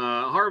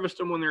 Harvest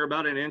them when they're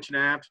about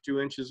 1.5 to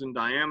 2 inches in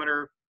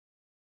diameter.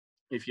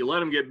 If you let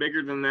them get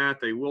bigger than that,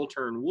 they will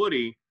turn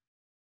woody.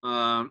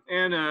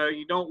 And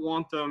you don't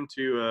want them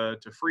to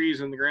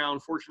freeze in the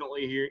ground.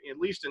 Fortunately, here, at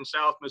least in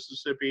South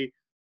Mississippi,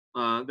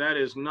 that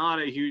is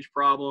not a huge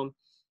problem.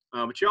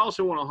 But you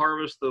also want to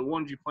harvest the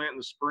ones you plant in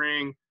the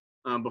spring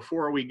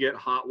before we get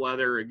hot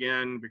weather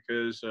again,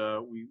 because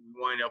we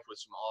wind up with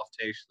some off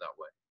taste that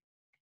way.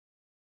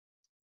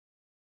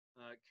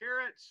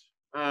 Carrots,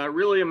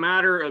 really a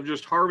matter of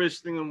just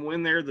harvesting them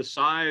when they're the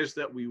size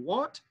that we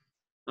want.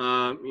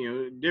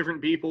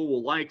 Different people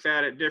will like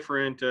that at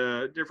different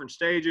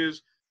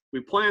stages. We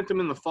plant them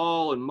in the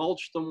fall and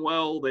mulch them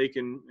well. They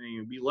can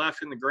be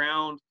left in the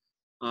ground,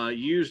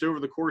 used over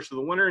the course of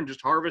the winter, and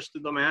just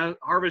harvesting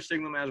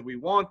them as we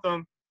want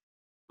them.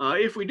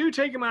 If we do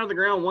take them out of the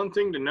ground, one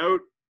thing to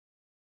note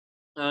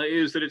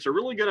is that it's a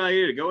really good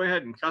idea to go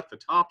ahead and cut the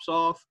tops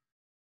off,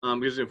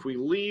 because if we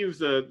leave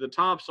the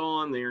tops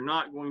on, they are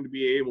not going to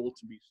be able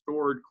to be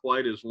stored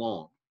quite as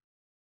long.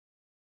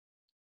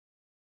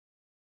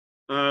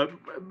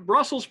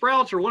 Brussels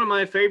sprouts are one of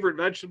my favorite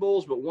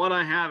vegetables, but one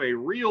I have a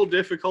real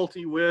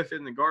difficulty with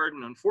in the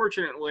garden.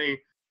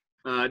 Unfortunately,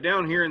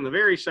 down here in the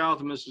very south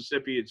of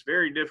Mississippi, it's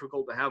very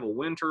difficult to have a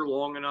winter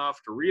long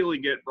enough to really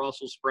get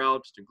Brussels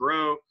sprouts to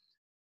grow.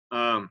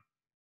 I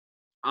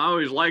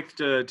always like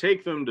to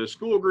take them to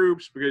school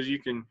groups because you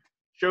can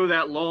show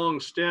that long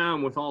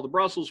stem with all the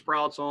Brussels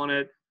sprouts on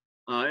it,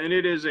 and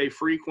it is a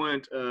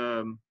frequent,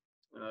 you'll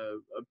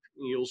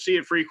see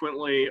it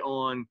frequently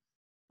on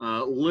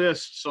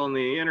lists on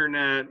the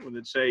internet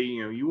that say,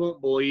 you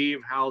won't believe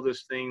how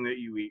this thing that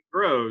you eat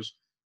grows,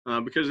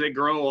 because they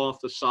grow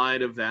off the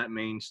side of that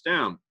main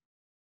stem.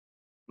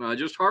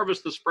 Just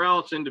harvest the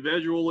sprouts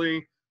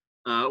individually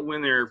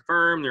when they're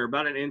firm. They're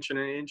about 1 inch and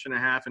 1.5 inches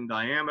in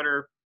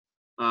diameter,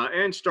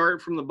 and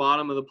start from the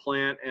bottom of the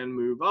plant and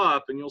move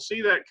up. And you'll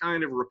see that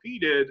kind of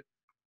repeated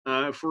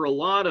for a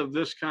lot of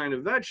this kind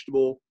of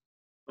vegetable,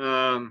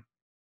 where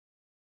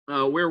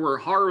we're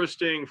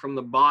harvesting from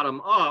the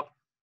bottom up.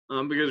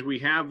 Because we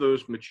have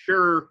those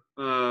mature,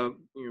 the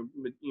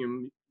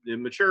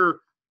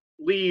mature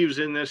leaves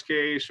in this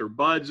case, or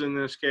buds in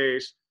this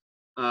case,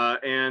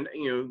 and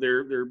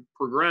they're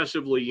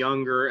progressively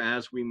younger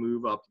as we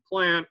move up the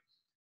plant.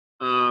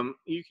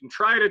 You can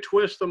try to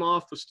twist them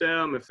off the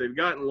stem. If they've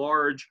gotten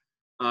large,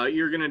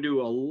 you're going to do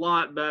a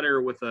lot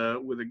better with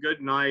a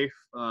good knife,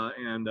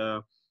 and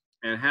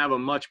have a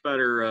much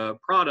better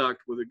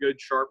product with a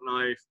good sharp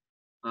knife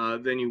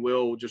than you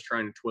will just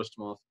trying to twist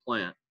them off the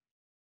plant.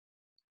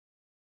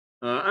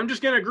 I'm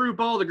just going to group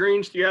all the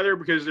greens together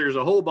because there's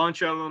a whole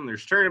bunch of them.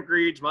 There's turnip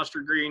greens,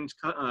 mustard greens,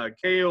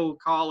 kale,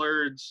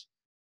 collards,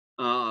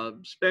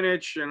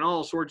 spinach, and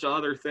all sorts of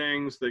other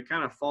things that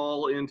kind of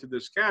fall into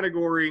this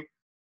category.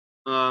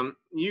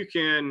 You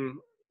can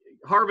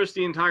harvest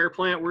the entire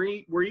plant.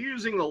 We're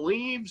using the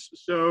leaves,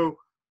 so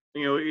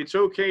it's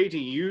okay to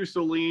use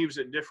the leaves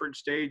at different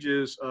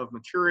stages of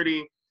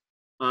maturity.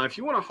 If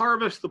you want to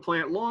harvest the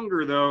plant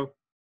longer, though,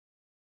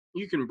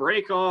 you can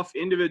break off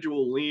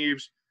individual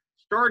leaves,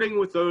 starting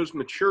with those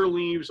mature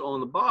leaves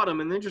on the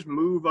bottom, and then just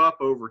move up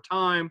over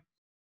time.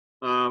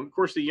 Of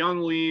course, the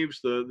young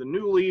leaves, the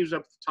new leaves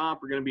up at the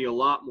top are going to be a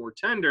lot more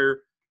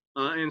tender,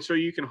 and so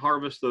you can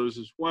harvest those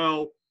as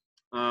well.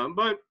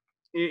 But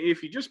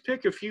if you just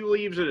pick a few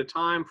leaves at a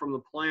time from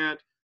the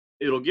plant,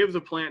 it'll give the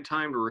plant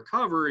time to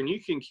recover, and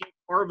you can keep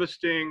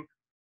harvesting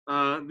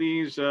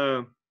these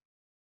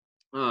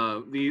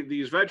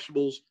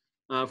vegetables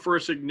for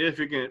a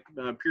significant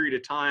period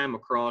of time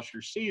across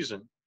your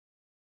season.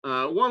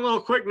 One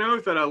little quick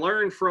note that I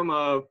learned from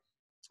a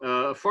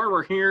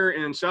farmer here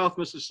in South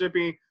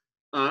Mississippi.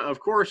 Of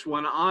course,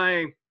 when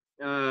I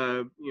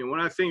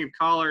think of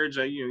collards,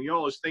 you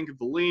always think of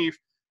the leaf.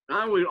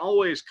 I would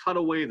always cut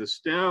away the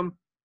stem.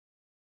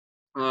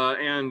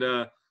 And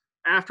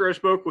after I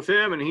spoke with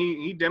him and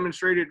he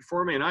demonstrated it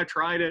for me and I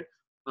tried it,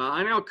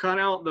 I now cut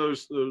out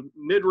the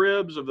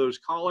midribs of those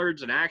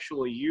collards and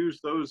actually use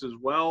those as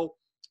well.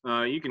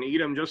 You can eat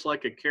them just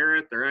like a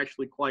carrot. They're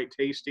actually quite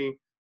tasty.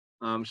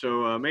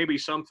 So maybe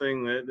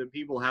something that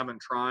people haven't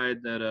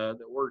tried that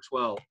works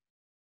well.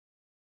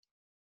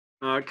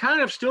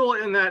 Kind of still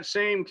in that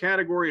same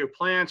category of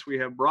plants, we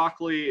have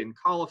broccoli and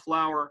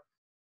cauliflower.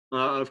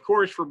 Of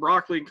course, for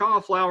broccoli and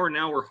cauliflower,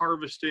 now we're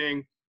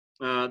harvesting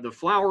the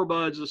flower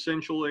buds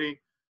essentially.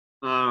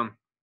 For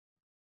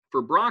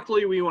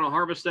broccoli, we want to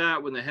harvest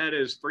that when the head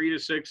is 3 to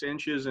 6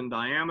 inches in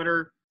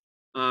diameter.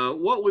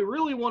 What we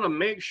really want to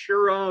make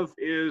sure of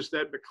is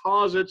that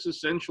because it's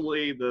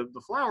essentially the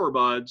flower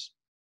buds,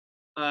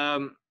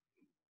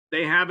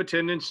 they have a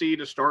tendency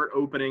to start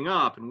opening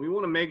up, and we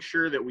want to make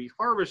sure that we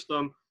harvest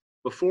them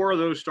before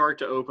those start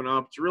to open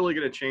up. It's really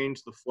going to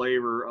change the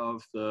flavor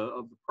of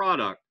the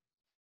product.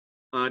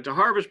 To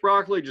harvest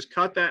broccoli, just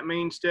cut that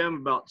main stem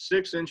about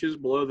 6 inches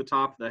below the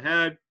top of the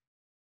head.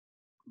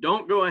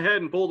 Don't go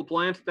ahead and pull the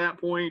plant at that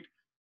point,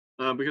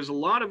 because a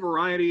lot of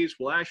varieties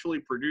will actually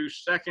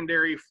produce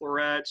secondary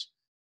florets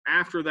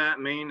after that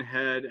main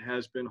head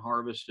has been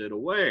harvested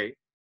away.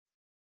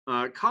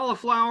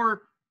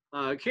 Cauliflower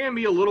can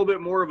be a little bit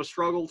more of a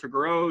struggle to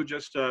grow,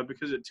 just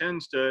because it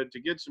tends to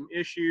get some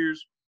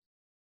issues,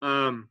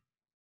 but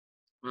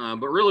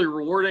really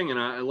rewarding, and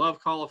I love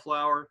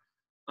cauliflower.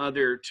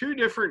 There are two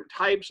different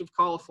types of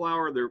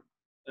cauliflower.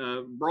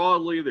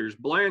 Broadly, there's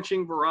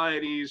blanching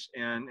varieties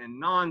and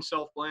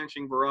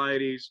non-self-blanching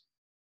varieties.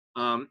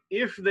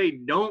 If they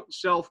don't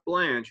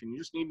self-blanch, and you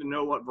just need to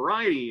know what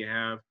variety you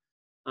have,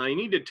 you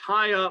need to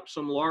tie up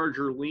some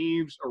larger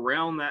leaves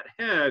around that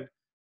head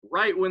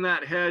right when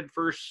that head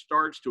first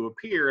starts to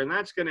appear, and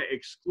that's going to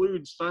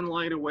exclude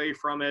sunlight away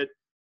from it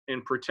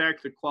and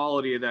protect the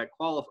quality of that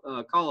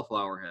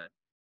cauliflower head.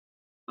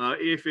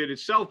 If it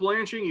is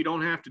self-blanching, you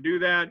don't have to do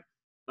that.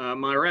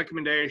 My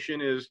recommendation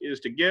is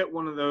to get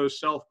one of those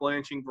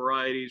self-blanching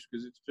varieties,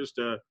 because it's just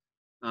a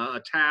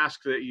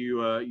task that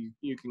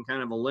you can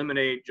kind of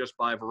eliminate just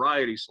by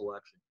variety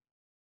selection.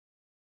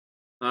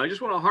 I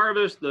just want to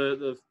harvest.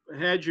 The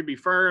head should be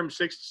firm,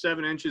 6 to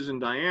 7 inches in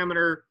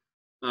diameter.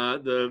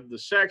 The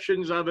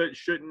sections of it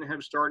shouldn't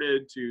have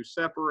started to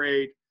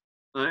separate.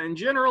 And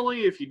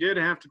generally, if you did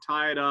have to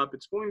tie it up,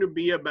 it's going to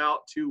be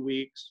about 2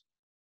 weeks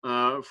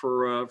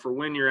for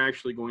when you're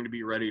actually going to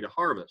be ready to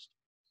harvest.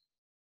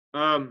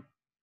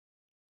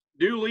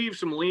 Do leave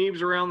some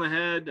leaves around the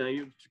head.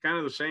 It's kind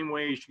of the same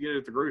way you should get it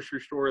at the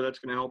grocery store. That's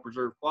going to help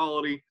preserve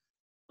quality.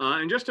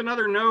 And just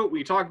another note,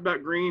 we talked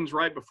about greens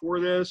right before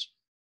this.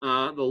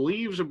 The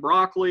leaves of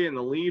broccoli and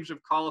the leaves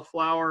of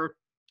cauliflower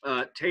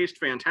taste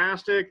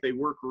fantastic. They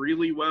work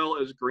really well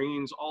as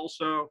greens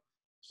also.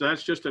 So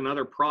that's just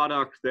another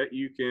product that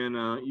you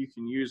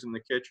can use in the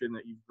kitchen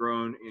that you've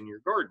grown in your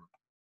garden.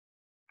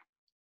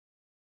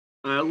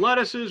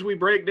 Lettuces we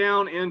break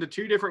down into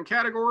 2 different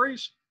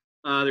categories.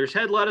 There's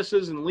head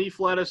lettuces and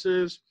leaf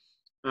lettuces.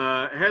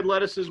 Head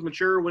lettuces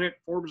mature when it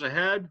forms a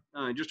head.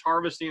 Just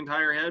harvest the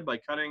entire head by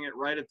cutting it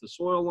right at the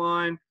soil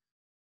line.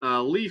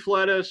 Leaf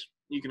lettuce,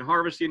 you can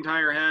harvest the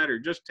entire head or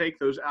just take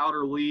those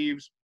outer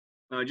leaves.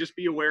 Just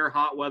be aware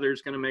hot weather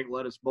is going to make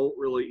lettuce bolt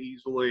really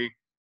easily.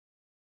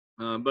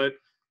 But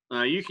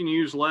you can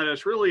use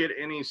lettuce really at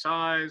any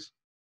size.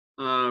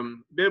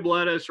 Bib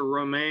lettuce or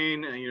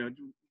romaine,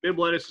 bib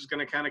lettuce is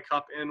going to kind of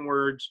cup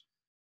inwards.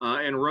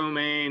 And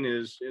romaine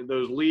is,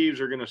 those leaves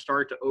are going to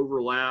start to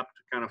overlap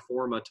to kind of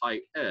form a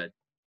tight head.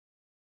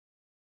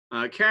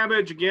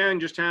 Cabbage, again,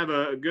 just have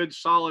a good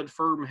solid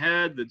firm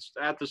head that's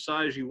at the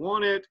size you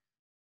want it.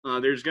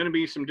 There's going to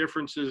be some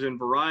differences in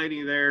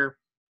variety there.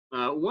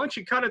 Once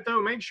you cut it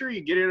though, make sure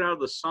you get it out of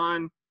the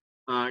sun.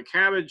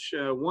 Cabbage,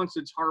 once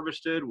it's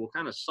harvested, will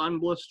kind of sun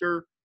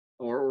blister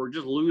or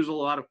just lose a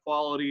lot of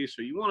quality.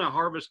 So you want to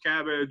harvest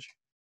cabbage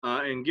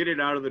and get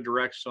it out of the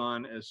direct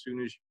sun as soon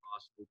as you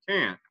possibly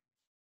can.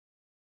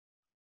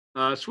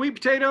 Sweet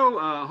potato,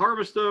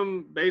 harvest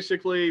them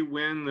basically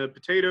when the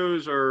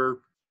potatoes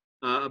are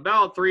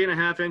about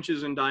 3.5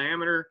 inches in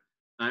diameter.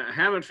 I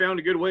haven't found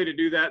a good way to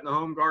do that in the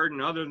home garden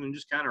other than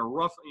just kind of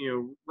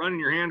running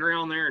your hand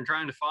around there and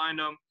trying to find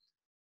them.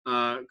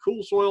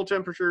 Cool soil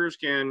temperatures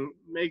can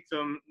make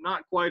them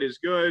not quite as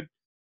good.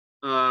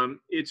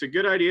 It's a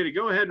good idea to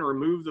go ahead and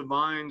remove the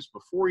vines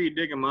before you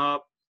dig them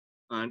up.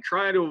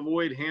 Try to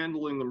avoid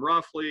handling them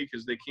roughly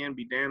because they can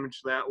be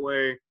damaged that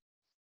way.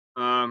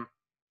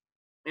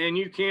 And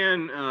you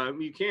can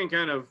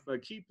kind of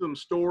keep them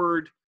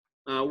stored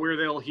where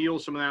they'll heal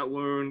some of that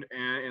wound,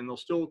 and they'll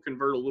still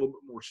convert a little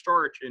bit more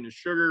starch into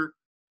sugar.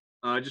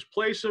 Just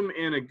place them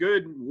in a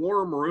good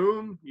warm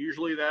room.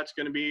 Usually that's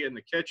going to be in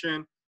the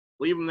kitchen.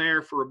 Leave them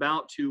there for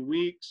about 2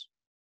 weeks.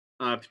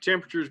 If the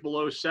temperature is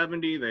below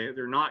 70,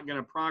 they're not going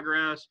to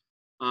progress.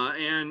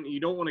 And you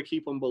don't want to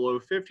keep them below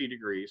 50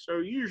 degrees. So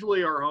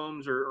usually our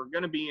homes are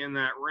going to be in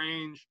that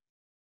range.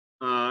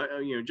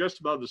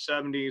 Just above the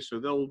 70s, so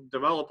they'll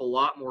develop a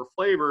lot more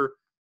flavor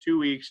 2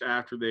 weeks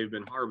after they've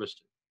been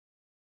harvested.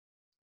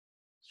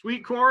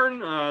 Sweet corn,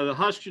 the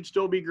husk should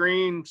still be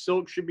green,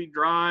 silk should be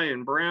dry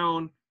and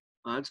brown.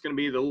 It's going to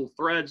be the little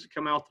threads that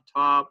come out the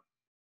top.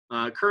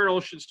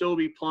 Kernels should still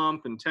be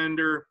plump and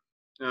tender.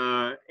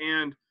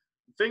 And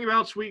the thing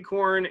about sweet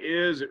corn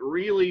is it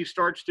really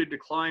starts to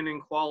decline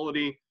in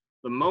quality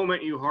the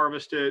moment you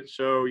harvest it.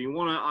 So you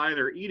want to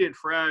either eat it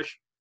fresh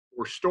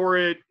or store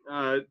it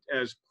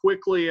as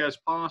quickly as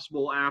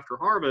possible after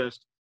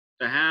harvest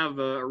to have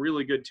a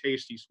really good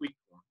tasty sweet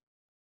corn.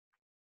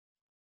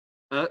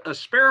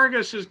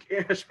 Asparagus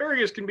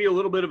can be a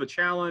little bit of a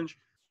challenge.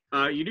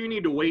 You do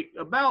need to wait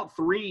about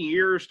 3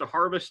 years to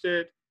harvest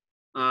it.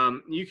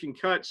 You can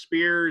cut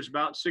spears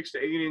about 6 to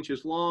 8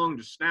 inches long,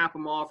 just snap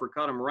them off or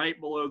cut them right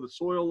below the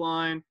soil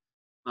line.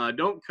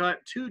 Don't cut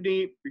too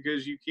deep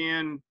because you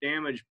can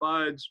damage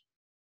buds.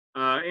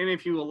 And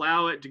if you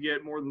allow it to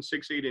get more than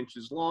 6, 8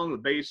 inches long, the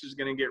base is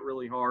going to get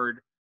really hard,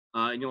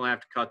 and you'll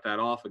have to cut that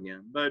off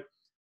again. But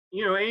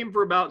aim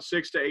for about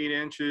 6 to 8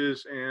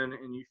 inches, and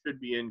you should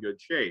be in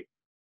good shape.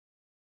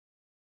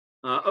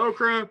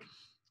 Okra,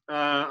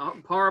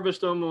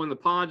 harvest them when the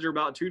pods are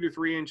about 2 to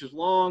 3 inches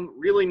long.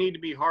 Really need to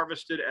be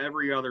harvested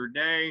every other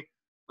day,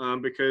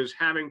 because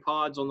having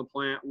pods on the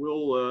plant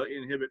will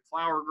inhibit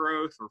flower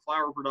growth or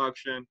flower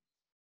production.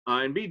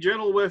 And be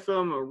gentle with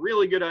them. A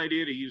really good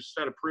idea to use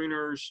a set of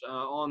pruners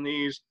on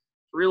these.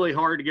 It's really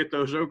hard to get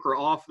those okra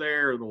off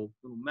there. It'll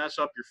mess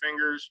up your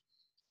fingers.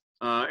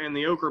 And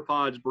the okra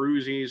pods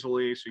bruise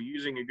easily, so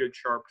using a good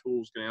sharp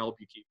tool is going to help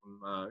you keep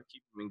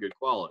them in good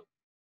quality.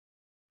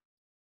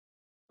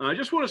 I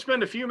just want to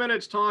spend a few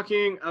minutes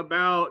talking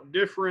about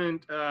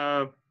different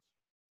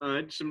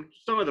some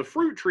of the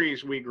fruit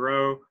trees we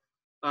grow.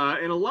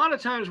 And a lot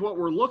of times what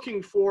we're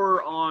looking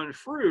for on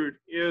fruit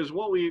is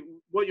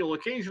what you'll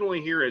occasionally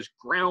hear as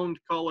ground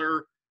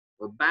color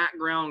or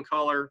background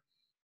color.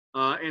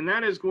 And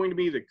that is going to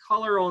be the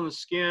color on the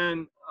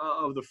skin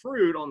of the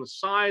fruit on the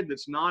side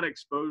that's not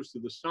exposed to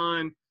the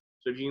sun.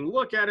 So if you can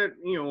look at it,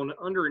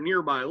 under a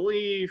nearby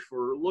leaf,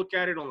 or look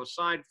at it on the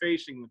side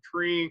facing the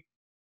tree,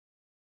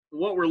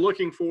 what we're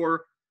looking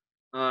for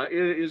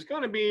is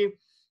going to be,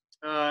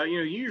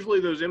 usually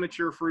those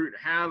immature fruit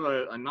have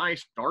a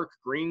nice dark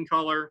green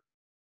color.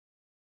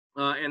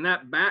 And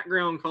that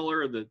background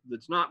color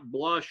that's not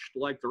blushed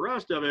like the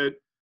rest of it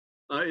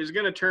is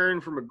going to turn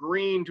from a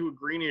green to a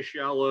greenish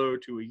yellow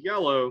to a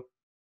yellow.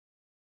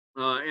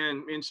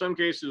 And in some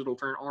cases, it'll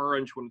turn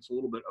orange when it's a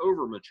little bit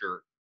over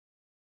mature.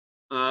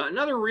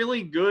 Another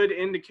really good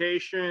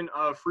indication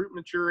of fruit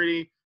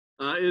maturity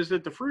is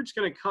that the fruit's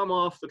going to come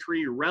off the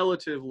tree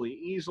relatively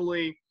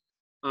easily.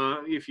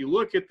 If you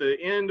look at the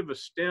end of a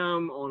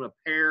stem on a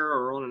pear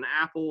or on an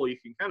apple, you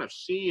can kind of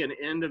see an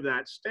end of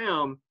that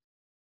stem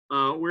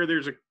where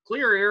there's a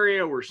clear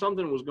area where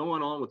something was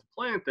going on with the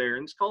plant there,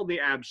 and it's called the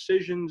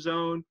abscission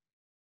zone.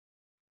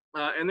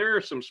 And there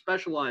are some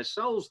specialized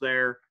cells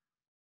there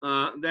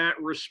that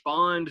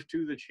respond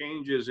to the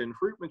changes in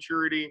fruit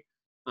maturity.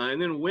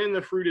 And then when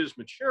the fruit is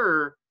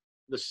mature,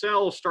 the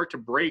cells start to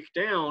break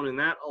down, and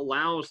that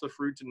allows the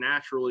fruit to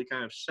naturally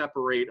kind of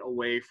separate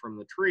away from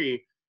the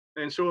tree.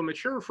 And so a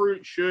mature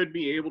fruit should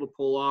be able to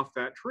pull off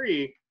that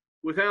tree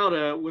without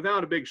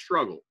a big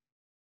struggle.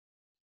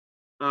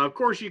 Of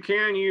course, you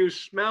can use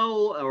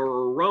smell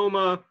or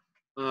aroma.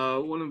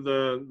 One of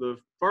the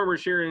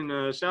farmers here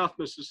in South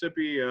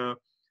Mississippi,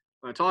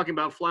 talking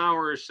about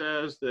flowers,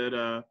 says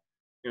that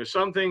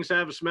some things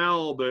have a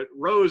smell, but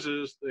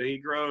roses that he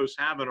grows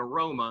have an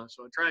aroma.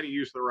 So I try to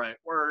use the right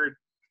word.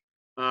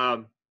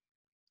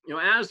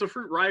 As the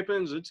fruit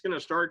ripens, it's going to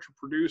start to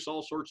produce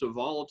all sorts of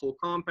volatile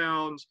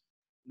compounds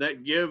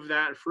that give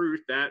that fruit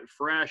that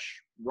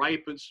fresh,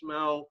 ripened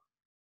smell.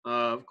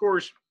 Of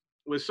course,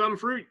 with some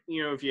fruit,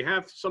 if you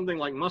have something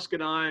like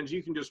muscadines,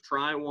 you can just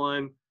try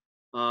one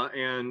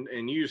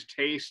and use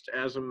taste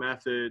as a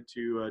method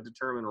to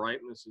determine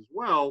ripeness as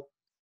well.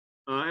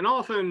 And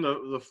often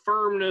the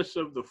firmness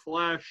of the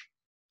flesh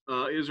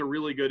is a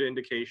really good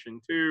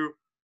indication too.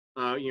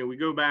 We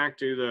go back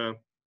to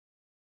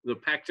the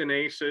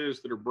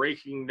pectinases that are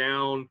breaking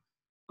down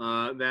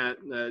that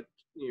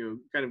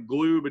kind of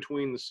glue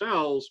between the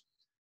cells.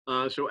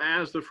 So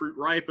as the fruit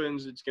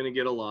ripens, it's going to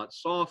get a lot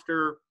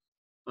softer.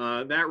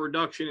 That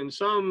reduction in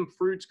some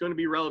fruits going to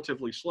be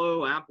relatively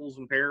slow. Apples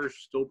and pears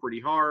still pretty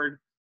hard.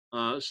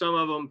 Some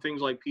of them,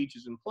 things like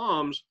peaches and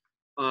plums,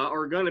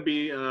 are going to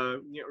be,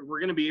 we're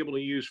going to be able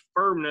to use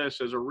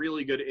firmness as a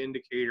really good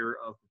indicator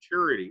of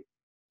maturity.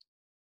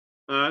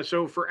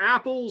 So for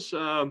apples,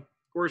 of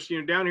course,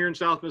 down here in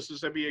South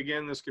Mississippi,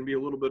 again, this can be a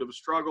little bit of a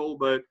struggle,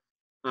 but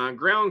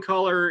ground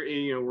color,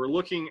 we're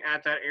looking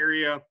at that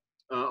area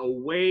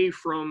away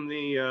from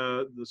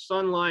the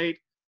sunlight,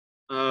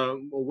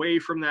 away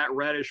from that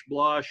reddish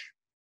blush.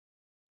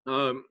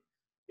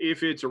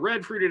 If it's a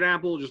red fruited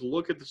apple, just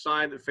look at the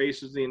side that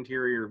faces the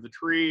interior of the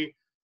tree.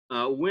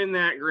 When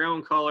that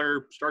ground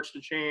color starts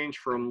to change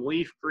from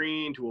leaf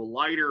green to a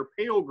lighter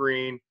pale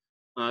green,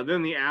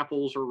 then the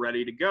apples are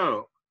ready to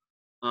go.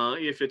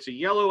 If it's a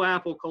yellow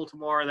apple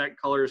cultivar, that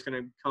color is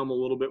going to become a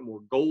little bit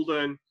more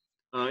golden,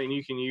 and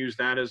you can use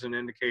that as an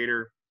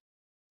indicator.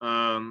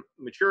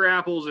 Mature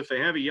apples, if they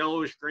have a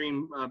yellowish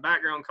green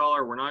background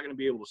color, we're not going to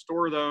be able to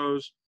store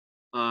those.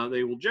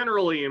 They will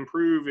generally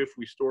improve if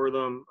we store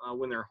them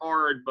when they're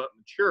hard but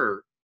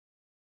mature.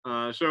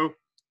 So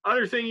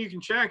other thing you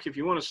can check if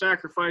you want to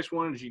sacrifice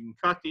one is you can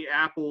cut the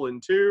apple in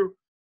two.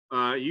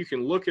 You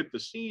can look at the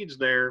seeds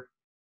there.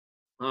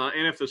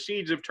 And if the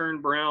seeds have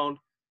turned brown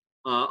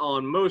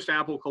on most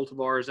apple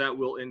cultivars, that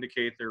will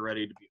indicate they're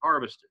ready to be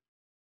harvested.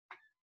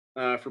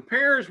 For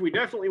pears, we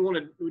don't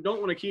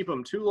want to keep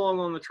them too long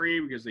on the tree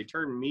because they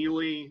turn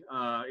mealy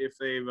if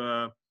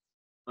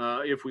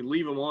we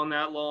leave them on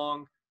that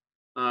long.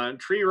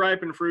 Tree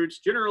ripened fruits,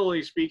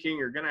 generally speaking,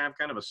 are going to have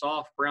kind of a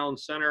soft brown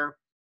center,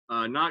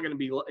 not going to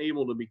be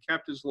able to be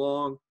kept as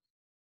long.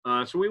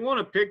 So we want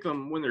to pick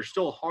them when they're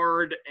still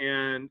hard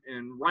and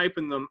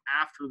ripen them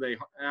after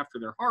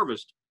they're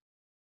harvested.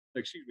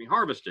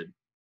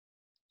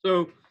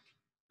 So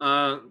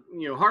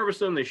harvest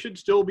them. They should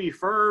still be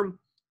firm,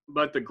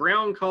 but the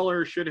ground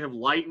color should have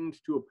lightened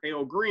to a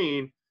pale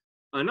green.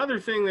 Another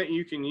thing that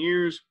you can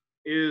use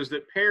is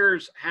that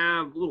pears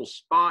have little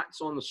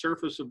spots on the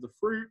surface of the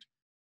fruit.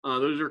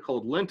 Those are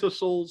called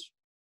lenticels,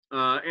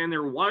 and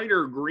they're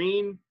whiter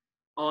green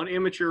on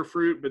immature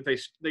fruit, but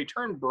they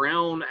turn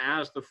brown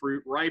as the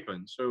fruit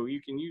ripens. So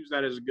you can use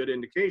that as a good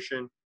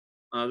indication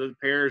that the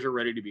pears are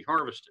ready to be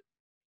harvested.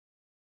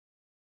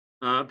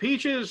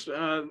 Peaches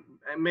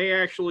may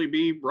actually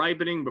be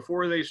ripening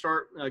before they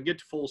get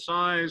to full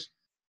size.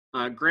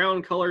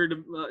 Ground color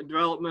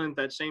development,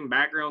 that same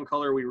background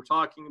color we were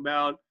talking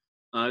about,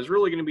 is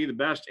really going to be the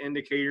best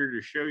indicator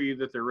to show you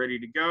that they're ready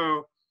to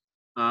go.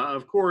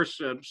 Of course,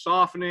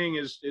 softening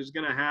is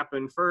going to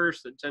happen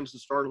first. That tends to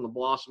start on the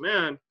blossom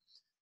end.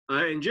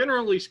 And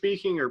generally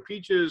speaking, our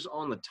peaches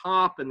on the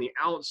top and the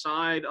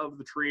outside of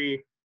the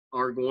tree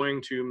are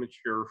going to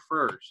mature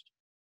first.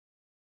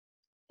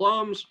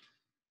 Plums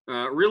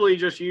really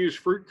just use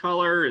fruit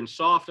color and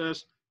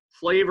softness.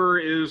 Flavor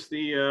is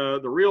the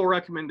real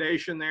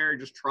recommendation there.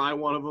 Just try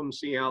one of them,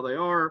 see how they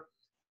are.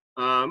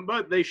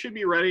 But they should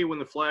be ready when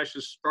the flesh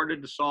has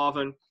started to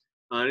soften.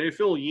 And if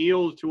it'll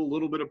yield to a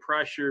little bit of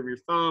pressure of your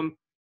thumb,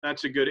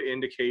 that's a good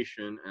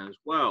indication as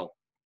well.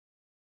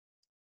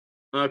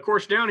 Of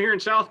course, down here in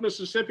South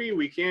Mississippi,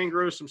 we can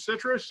grow some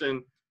citrus.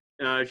 And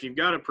if you've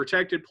got a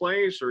protected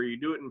place or you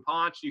do it in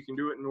pots, you can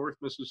do it in North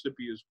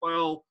Mississippi as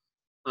well.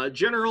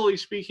 Generally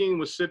speaking,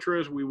 with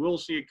citrus, we will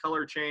see a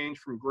color change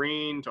from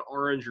green to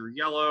orange or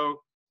yellow.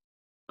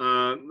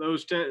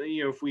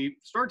 If we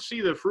start to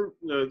see the fruit,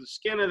 the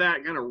skin of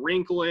that kind of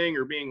wrinkling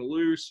or being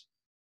loose,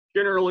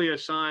 generally a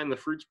sign the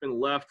fruit's been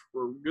left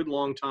for a good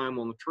long time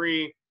on the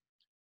tree.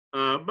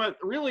 But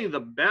really the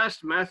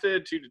best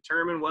method to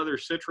determine whether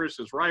citrus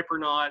is ripe or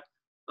not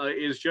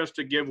is just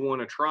to give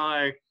one a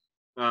try.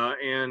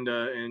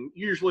 And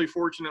usually,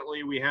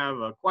 fortunately, we have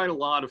quite a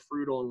lot of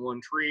fruit on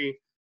one tree.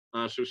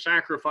 So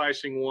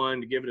sacrificing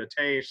one to give it a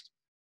taste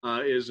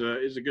is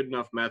a good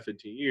enough method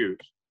to use.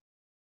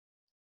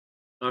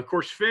 Of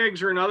course,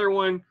 figs are another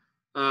one.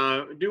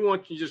 I do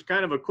want to just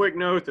kind of a quick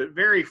note that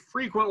very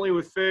frequently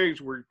with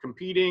figs, we're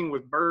competing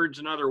with birds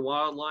and other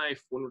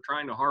wildlife when we're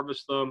trying to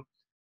harvest them.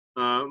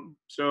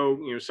 So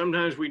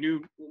sometimes we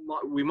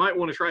might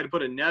want to try to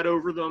put a net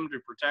over them to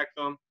protect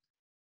them.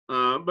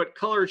 But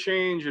color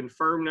change and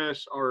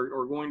firmness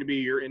are going to be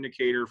your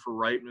indicator for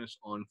ripeness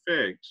on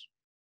figs.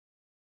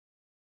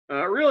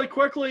 Really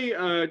quickly,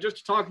 just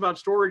to talk about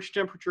storage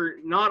temperature,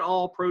 not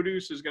all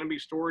produce is going to be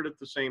stored at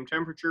the same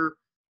temperature.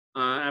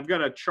 I've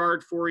got a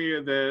chart for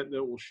you that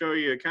will show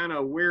you kind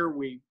of where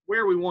we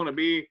want to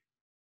be.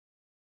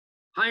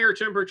 Higher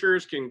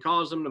temperatures can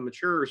cause them to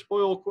mature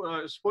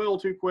or spoil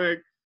too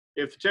quick.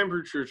 If the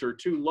temperatures are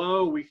too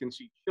low, we can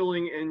see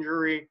chilling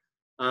injury.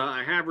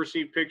 I have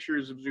received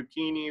pictures of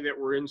zucchini that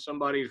were in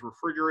somebody's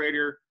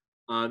refrigerator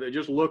that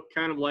just look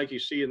kind of like you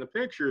see in the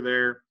picture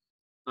there.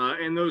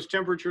 And those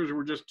temperatures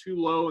were just too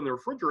low in the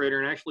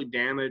refrigerator and actually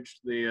damaged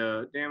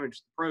the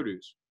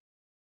produce.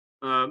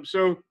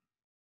 So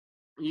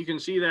you can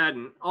see that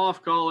in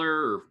off color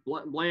or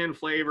bland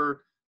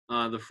flavor.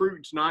 The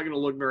fruit's not going to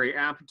look very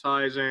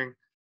appetizing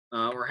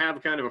or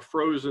have kind of a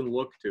frozen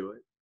look to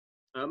it.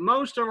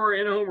 Most of our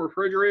in-home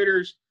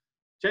refrigerators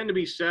tend to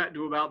be set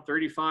to about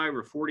 35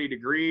 or 40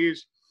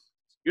 degrees.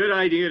 It's a good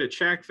idea to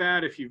check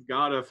that if you've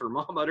got a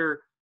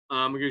thermometer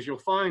because you'll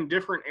find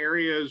different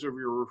areas of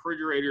your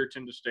refrigerator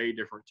tend to stay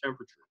different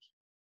temperatures.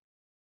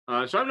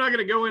 So I'm not going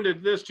to go into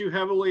this too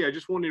heavily. I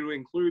just wanted to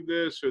include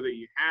this so that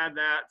you had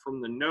that from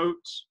the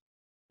notes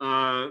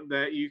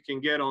that you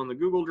can get on the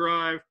Google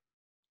Drive.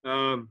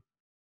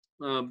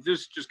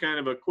 This is just kind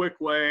of a quick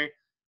way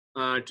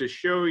to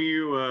show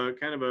you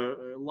kind of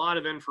a lot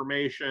of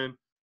information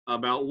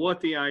about what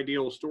the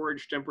ideal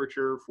storage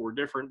temperature for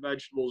different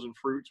vegetables and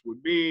fruits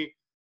would be,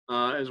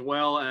 as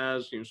well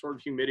as sort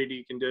of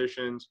humidity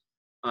conditions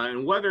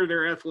and whether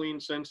they're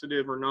ethylene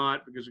sensitive or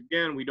not, because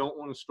again, we don't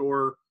want to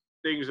store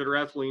things that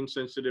are ethylene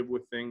sensitive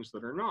with things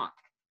that are not.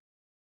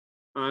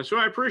 So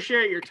I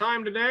appreciate your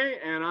time today,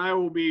 and I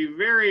will be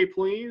very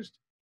pleased